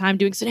just spent time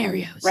doing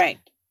scenarios. Right.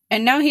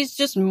 And now he's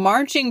just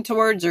marching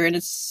towards her, and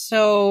it's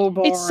so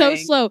boring. It's so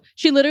slow.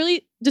 She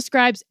literally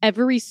describes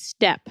every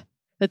step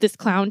that this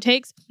clown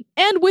takes.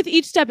 And with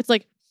each step, it's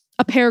like,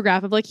 a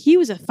paragraph of like, he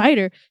was a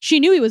fighter. She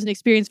knew he was an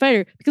experienced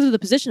fighter because of the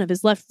position of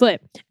his left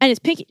foot and his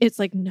pinky. It's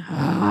like,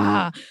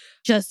 nah,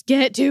 just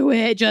get to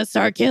it. Just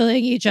start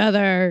killing each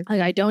other.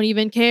 Like, I don't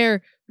even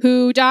care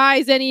who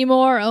dies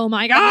anymore. Oh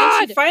my God.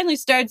 And then she finally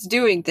starts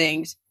doing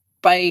things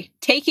by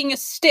taking a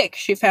stick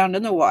she found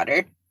in the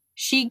water.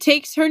 She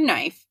takes her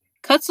knife,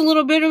 cuts a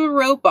little bit of a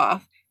rope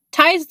off,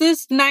 ties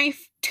this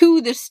knife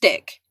to the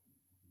stick,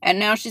 and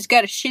now she's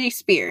got a shitty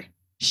spear.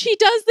 She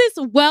does this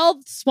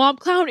while Swamp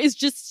Clown is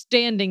just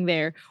standing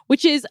there,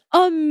 which is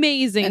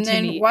amazing and to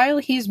then me. While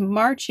he's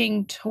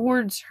marching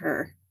towards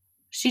her,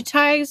 she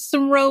ties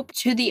some rope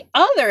to the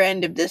other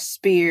end of this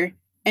spear,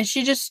 and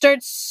she just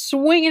starts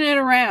swinging it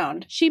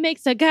around. She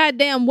makes a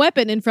goddamn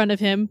weapon in front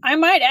of him. I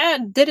might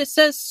add that it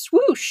says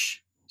swoosh,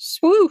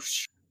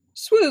 swoosh,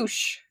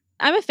 swoosh.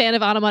 I'm a fan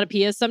of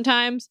onomatopoeias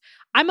sometimes.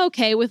 I'm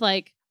okay with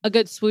like a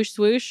good swoosh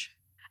swoosh.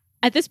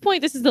 At this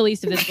point, this is the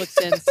least of this book's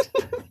sins.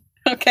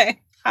 Okay.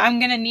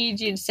 I'm gonna need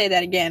you to say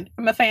that again.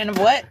 I'm a fan of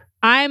what?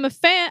 I'm a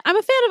fan of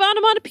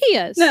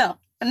onomatopoeias. No.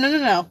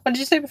 What did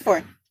you say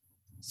before?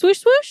 Swoosh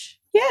swoosh?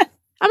 Yeah.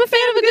 I'm a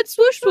fan of a good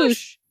swoosh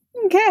swoosh.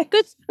 Okay.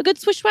 A good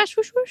swish swash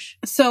swoosh swoosh.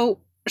 So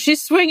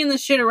she's swinging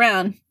this shit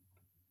around.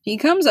 He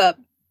comes up.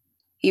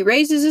 He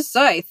raises his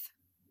scythe.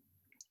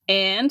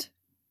 And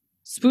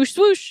swoosh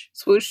swoosh.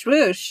 Swoosh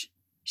swoosh.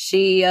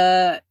 She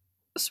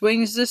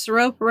swings this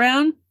rope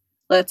around,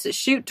 lets it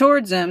shoot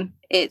towards him.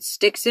 It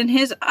sticks in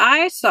his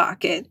eye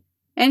socket.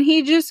 And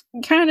he just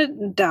kind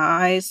of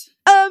dies.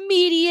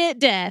 Immediate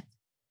death.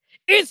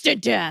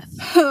 Instant death.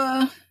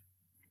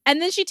 And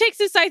And then she takes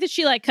his scythe and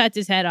she like cuts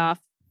his head off.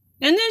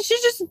 then she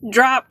just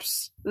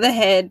drops the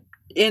head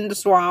in the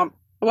swamp.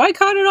 Why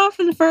cut it off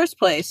in the first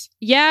place?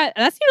 Yeah,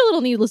 that seemed a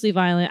little needlessly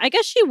violent. I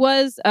guess she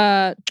was,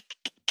 as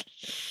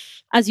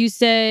you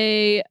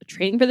say,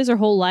 training for this her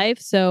whole life.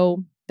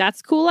 So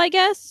that's cool, I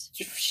guess.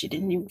 She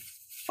didn't even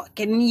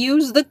fucking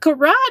use the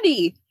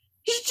karate.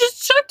 She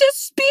just chucked a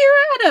spear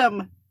at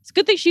him. It's a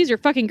good thing she used her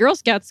fucking Girl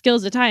Scout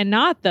skills to tie a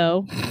knot,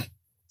 though.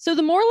 So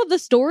the moral of the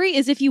story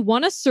is if you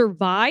want to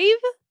survive,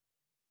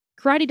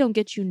 karate don't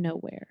get you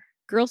nowhere.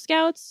 Girl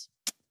Scouts,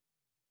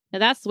 now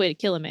that's the way to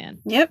kill a man.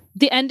 Yep.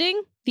 The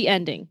ending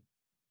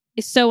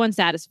is so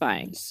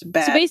unsatisfying. It's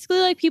bad. So basically,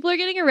 like, people are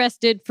getting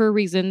arrested for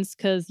reasons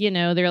because, you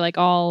know, they're like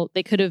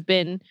they could have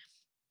been.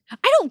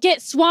 I don't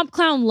get Swamp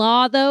Clown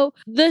law, though.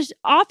 The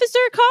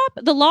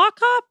the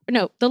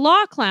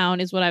law clown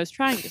is what I was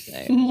trying to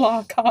say.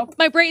 Law cop.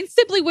 My brain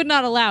simply would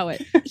not allow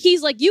it.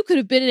 He's like, you could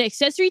have been an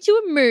accessory to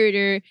a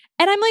murder.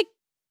 And I'm like,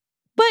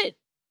 but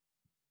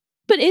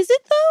is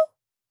it though?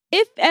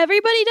 If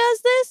everybody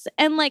does this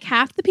and like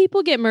half the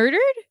people get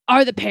murdered,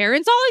 are the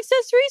parents all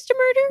accessories to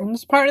murder?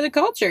 It's part of the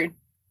culture.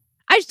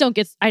 I just don't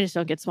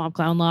get Swamp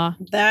Clown law.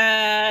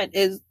 That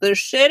is the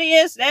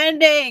shittiest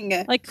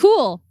ending. Like,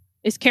 cool.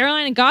 Is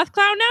Caroline a goth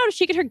clown now? Does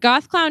she get her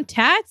goth clown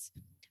tats?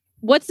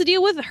 What's the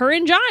deal with her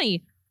and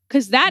Johnny?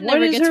 Because that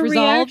never gets resolved.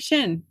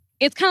 Reaction?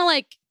 It's kind of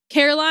like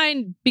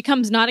Caroline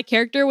becomes not a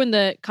character when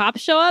the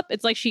cops show up.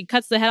 It's like she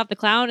cuts the head off the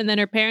clown and then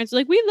her parents are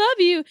like, we love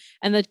you.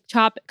 And the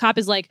cop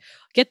is like,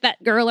 get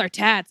that girl her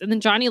tats. And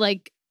then Johnny,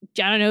 like,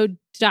 I don't know,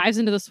 dives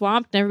into the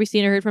swamp, never be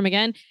seen or heard from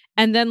again.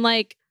 And then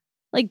like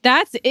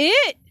that's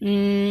it.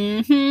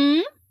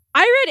 Mm-hmm.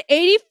 I read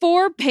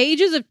 84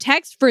 pages of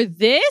text for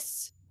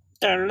this.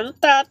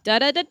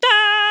 Da-da-da-da.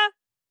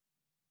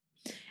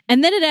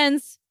 And then it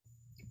ends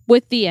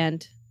with the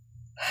end.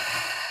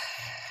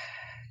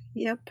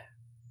 Yep.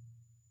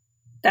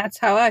 That's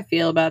how I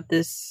feel about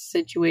this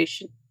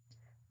situation.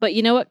 But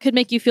you know what could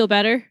make you feel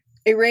better?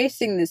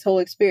 Erasing this whole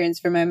experience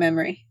from my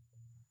memory.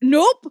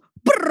 Nope.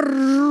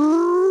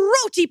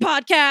 Roti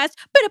podcast.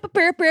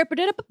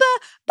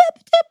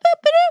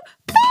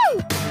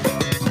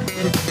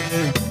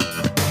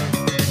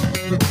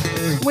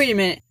 Wait a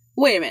minute.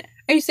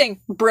 Are you saying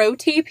Bro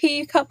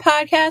TP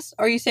podcast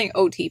or are you saying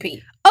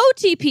OTP?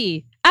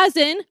 OTP, as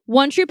in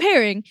one true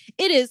pairing.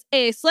 It is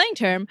a slang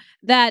term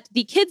that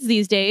the kids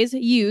these days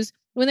use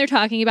when they're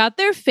talking about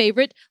their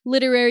favorite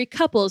literary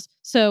couples.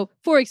 So,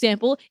 for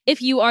example,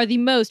 if you are the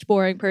most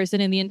boring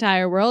person in the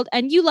entire world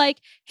and you like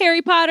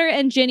Harry Potter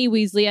and Ginny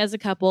Weasley as a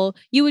couple,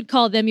 you would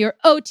call them your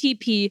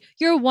OTP,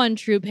 your one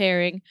true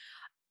pairing.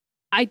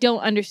 I don't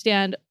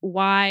understand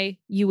why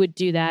you would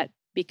do that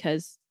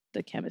because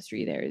the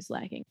chemistry there is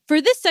lacking.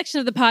 For this section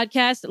of the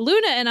podcast,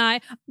 Luna and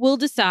I will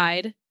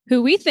decide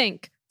who we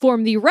think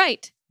form the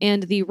right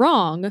and the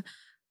wrong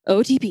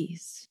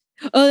OTPs.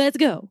 Oh, let's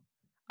go.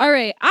 All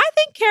right. I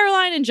think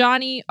Caroline and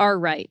Johnny are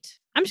right.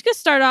 I'm just going to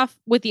start off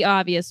with the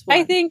obvious one.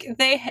 I think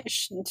they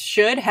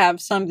should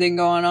have something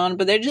going on,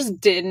 but they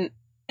just didn't.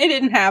 It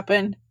didn't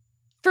happen.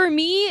 For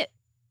me,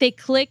 they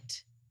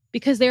clicked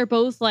because they're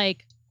both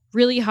like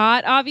really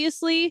hot,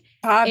 obviously.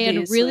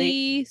 And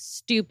really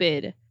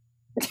stupid.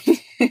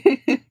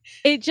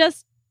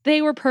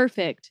 They were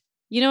perfect.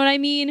 You know what I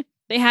mean?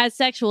 They had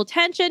sexual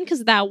tension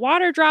because of that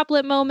water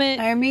droplet moment.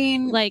 I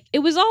mean, like, it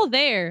was all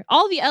there.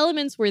 All the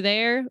elements were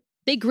there.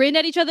 They grinned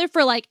at each other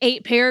for like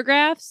 8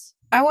 paragraphs.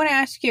 I want to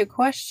ask you a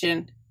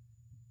question.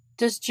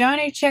 Does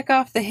Johnny check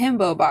off the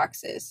himbo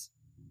boxes?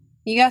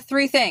 You got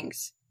three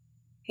things.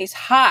 He's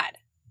hot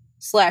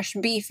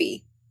 /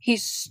 beefy.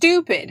 He's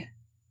stupid.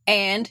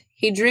 And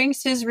he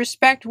drinks his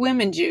respect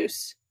women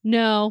juice.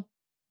 No,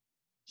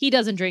 he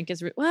doesn't drink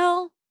his...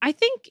 Well, I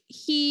think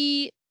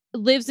he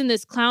lives in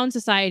this clown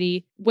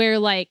society where,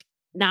 like,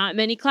 not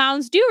many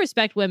clowns do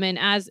respect women,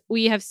 as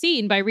we have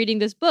seen by reading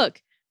this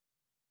book.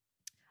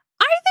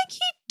 I think he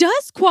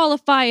does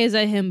qualify as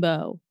a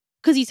himbo.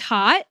 Because he's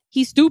hot,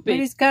 he's stupid. But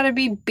he's got to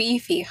be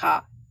beefy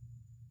hot.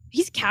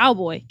 He's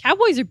cowboy.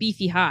 Cowboys are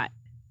beefy hot.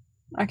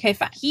 Okay,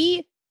 fine.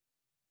 He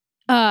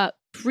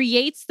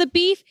creates the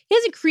beef. He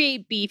doesn't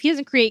create beef. He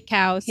doesn't create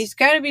cows. He's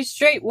got to be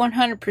straight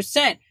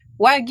 100%.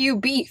 Wagyu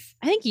beef.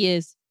 I think he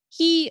is.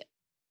 He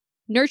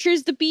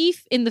nurtures the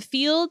beef in the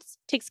fields,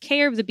 takes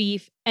care of the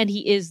beef, and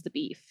he is the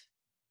beef.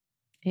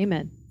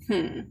 Amen.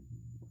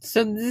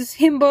 So this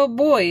himbo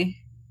boy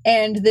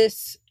and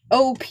this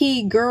OP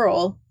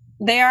girl,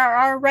 they are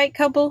our right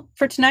couple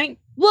for tonight?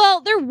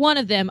 Well, they're one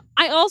of them.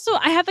 I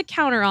have a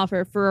counter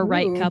offer for a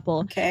right couple.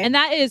 Okay. And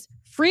that is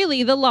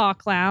Freely the law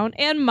clown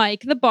and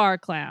Mike the bar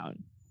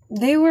clown.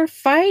 They were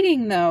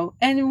fighting, though,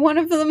 and one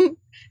of them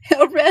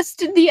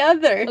arrested the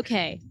other.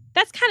 Okay.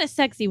 That's kind of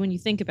sexy when you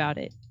think about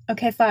it.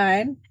 Okay,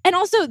 fine. And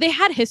also, they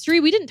had history.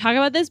 We didn't talk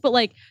about this, but,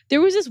 like,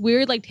 there was this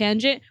weird, like,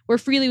 tangent where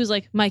Freely was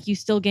like, Mike, you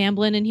still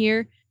gambling in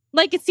here?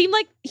 Like, it seemed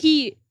like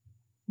he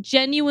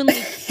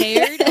genuinely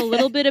cared a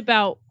little bit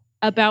about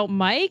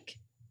Mike,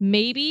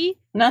 maybe.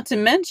 Not to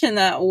mention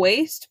that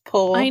waist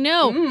pull. I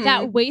know.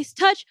 That waist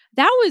touch,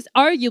 that was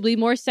arguably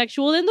more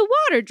sexual than the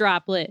water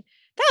droplet.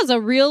 That was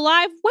a real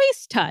live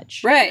waist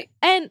touch. Right.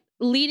 And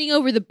leaning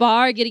over the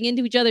bar, getting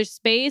into each other's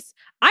space.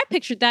 I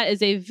pictured that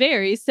as a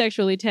very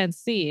sexually tense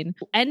scene.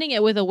 Ending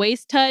it with a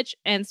waist touch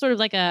and sort of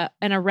like an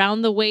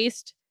around the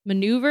waist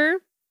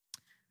maneuver.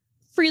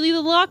 Freely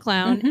the law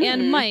clown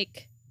and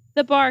Mike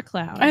the bar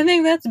clown. I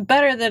think that's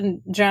better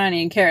than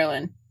Johnny and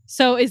Carolyn.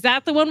 So is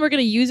that the one we're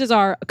going to use as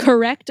our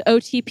correct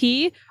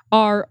OTP?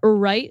 Our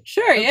right?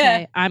 Sure, okay,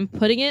 yeah. I'm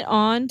putting it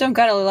on. Don't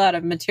got a lot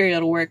of material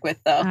to work with,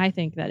 though. I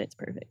think that it's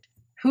perfect.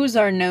 Who's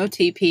our no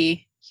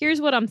TP?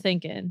 Here's what I'm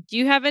thinking. Do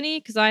you have any?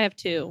 Because I have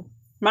two.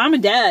 Mom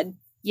and Dad.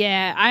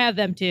 Yeah, I have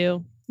them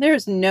too.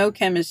 There's no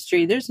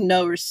chemistry. There's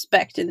no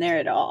respect in there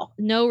at all.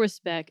 No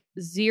respect.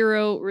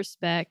 Zero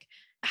respect.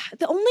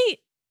 The only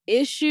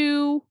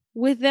issue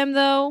with them,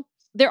 though,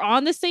 they're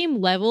on the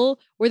same level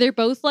where they're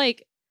both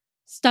like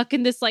stuck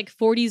in this like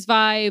 40s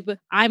vibe,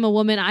 I'm a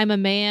woman, I'm a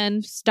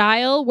man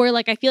style, where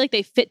like I feel like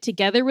they fit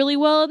together really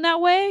well in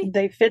that way.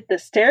 They fit the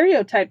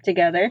stereotype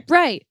together.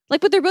 Right.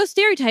 Like, but they're both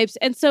stereotypes.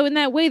 And so in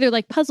that way, they're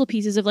like puzzle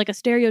pieces of like a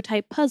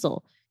stereotype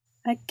puzzle.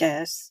 I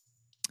guess.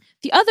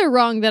 The other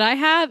wrong that I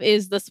have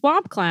is the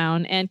swamp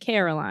clown and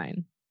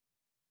Caroline.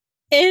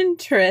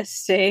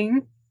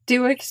 Interesting.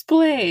 Do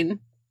explain.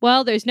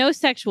 Well, there's no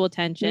sexual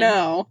tension.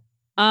 No.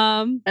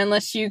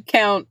 Unless you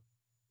count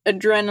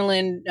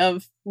adrenaline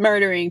of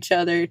murdering each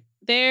other.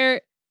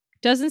 There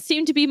doesn't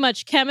seem to be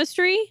much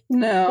chemistry.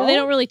 No. They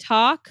don't really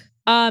talk.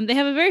 They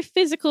have a very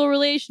physical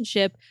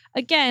relationship.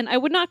 Again, I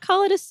would not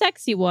call it a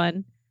sexy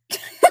one.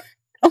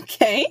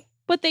 Okay.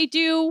 But they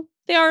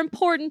are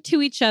important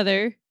to each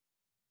other.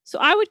 So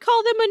I would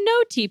call them a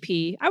no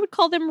TP. I would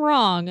call them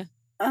wrong.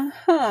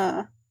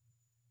 Uh-huh.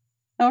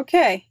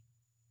 Okay.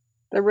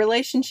 The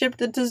relationship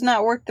that does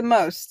not work the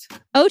most.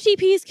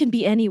 OTPs can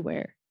be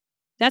anywhere.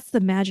 That's the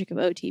magic of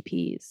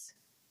OTPs.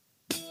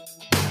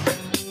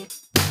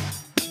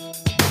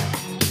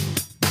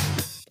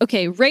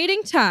 Okay,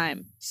 rating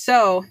time.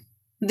 So,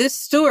 this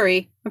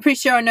story, I'm pretty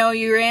sure I know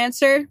your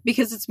answer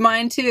because it's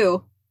mine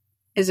too.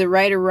 Is it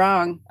right or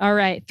wrong? All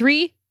right,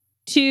 3,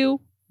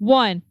 2,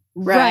 1.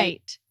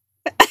 Right.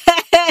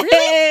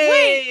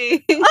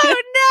 Really? Wait.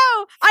 Oh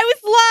no! I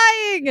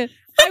was lying!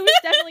 I was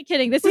definitely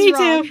kidding. This is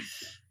wrong. Too.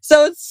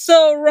 So it's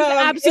so wrong.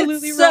 It's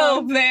absolutely it's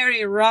wrong. So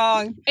very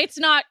wrong. It's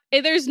not.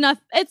 There's not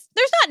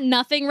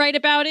nothing right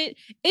about it.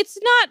 It's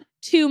not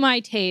to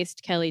my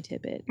taste, Kelly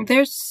Tippett.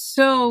 There's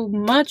so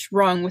much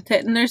wrong with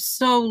it, and there's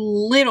so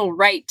little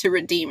right to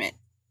redeem it.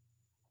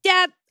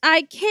 Yeah,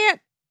 I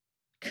can't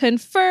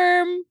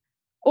confirm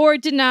or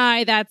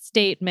deny that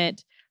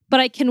statement, but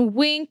I can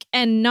wink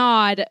and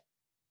nod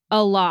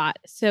a lot.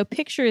 So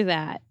picture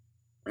that.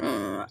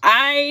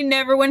 I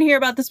never want to hear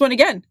about this one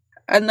again.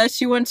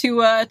 Unless you want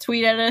to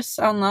tweet at us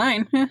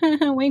online.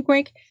 Wink,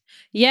 wink.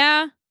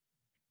 Yeah.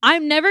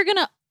 I'm never going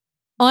to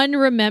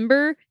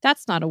unremember.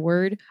 That's not a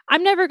word.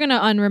 I'm never going to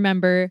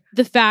unremember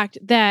the fact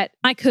that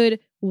I could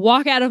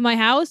walk out of my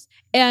house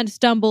and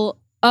stumble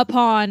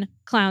upon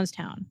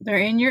Clownstown. They're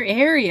in your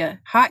area.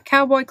 Hot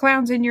cowboy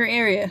clowns in your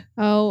area.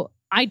 Oh,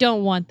 I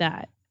don't want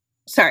that.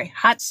 Sorry,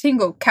 hot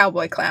single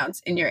cowboy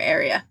clowns in your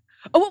area.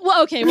 Oh,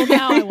 well, okay. Well,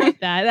 now I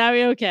want that. That'd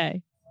be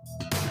okay.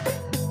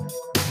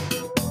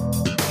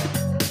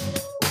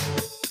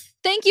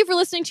 Thank you for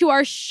listening to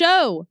our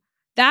show.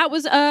 That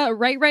was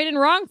right, and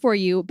wrong for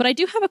you. But I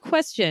do have a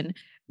question.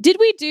 Did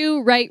we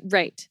do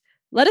right?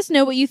 Let us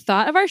know what you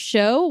thought of our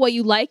show, what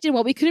you liked, and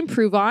what we could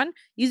improve on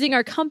using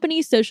our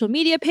company's social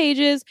media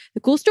pages. The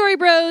Cool Story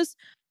Bros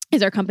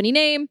is our company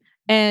name.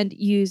 and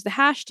use the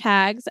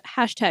hashtags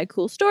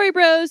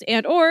 #CoolStoryBros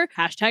and or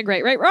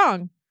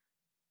 #RightRightWrong.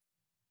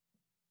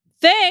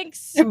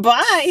 Thanks.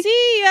 Bye.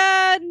 See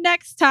ya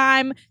next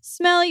time.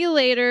 Smell you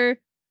later.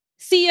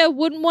 See ya.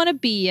 Wouldn't want to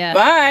be ya.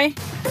 Bye.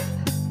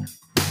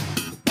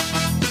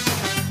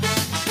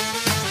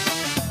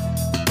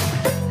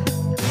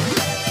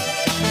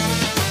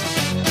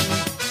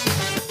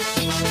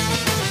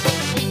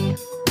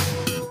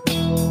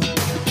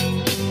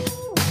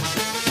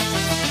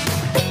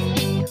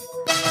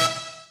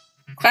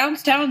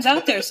 Clownstown's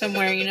out there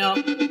somewhere, you know.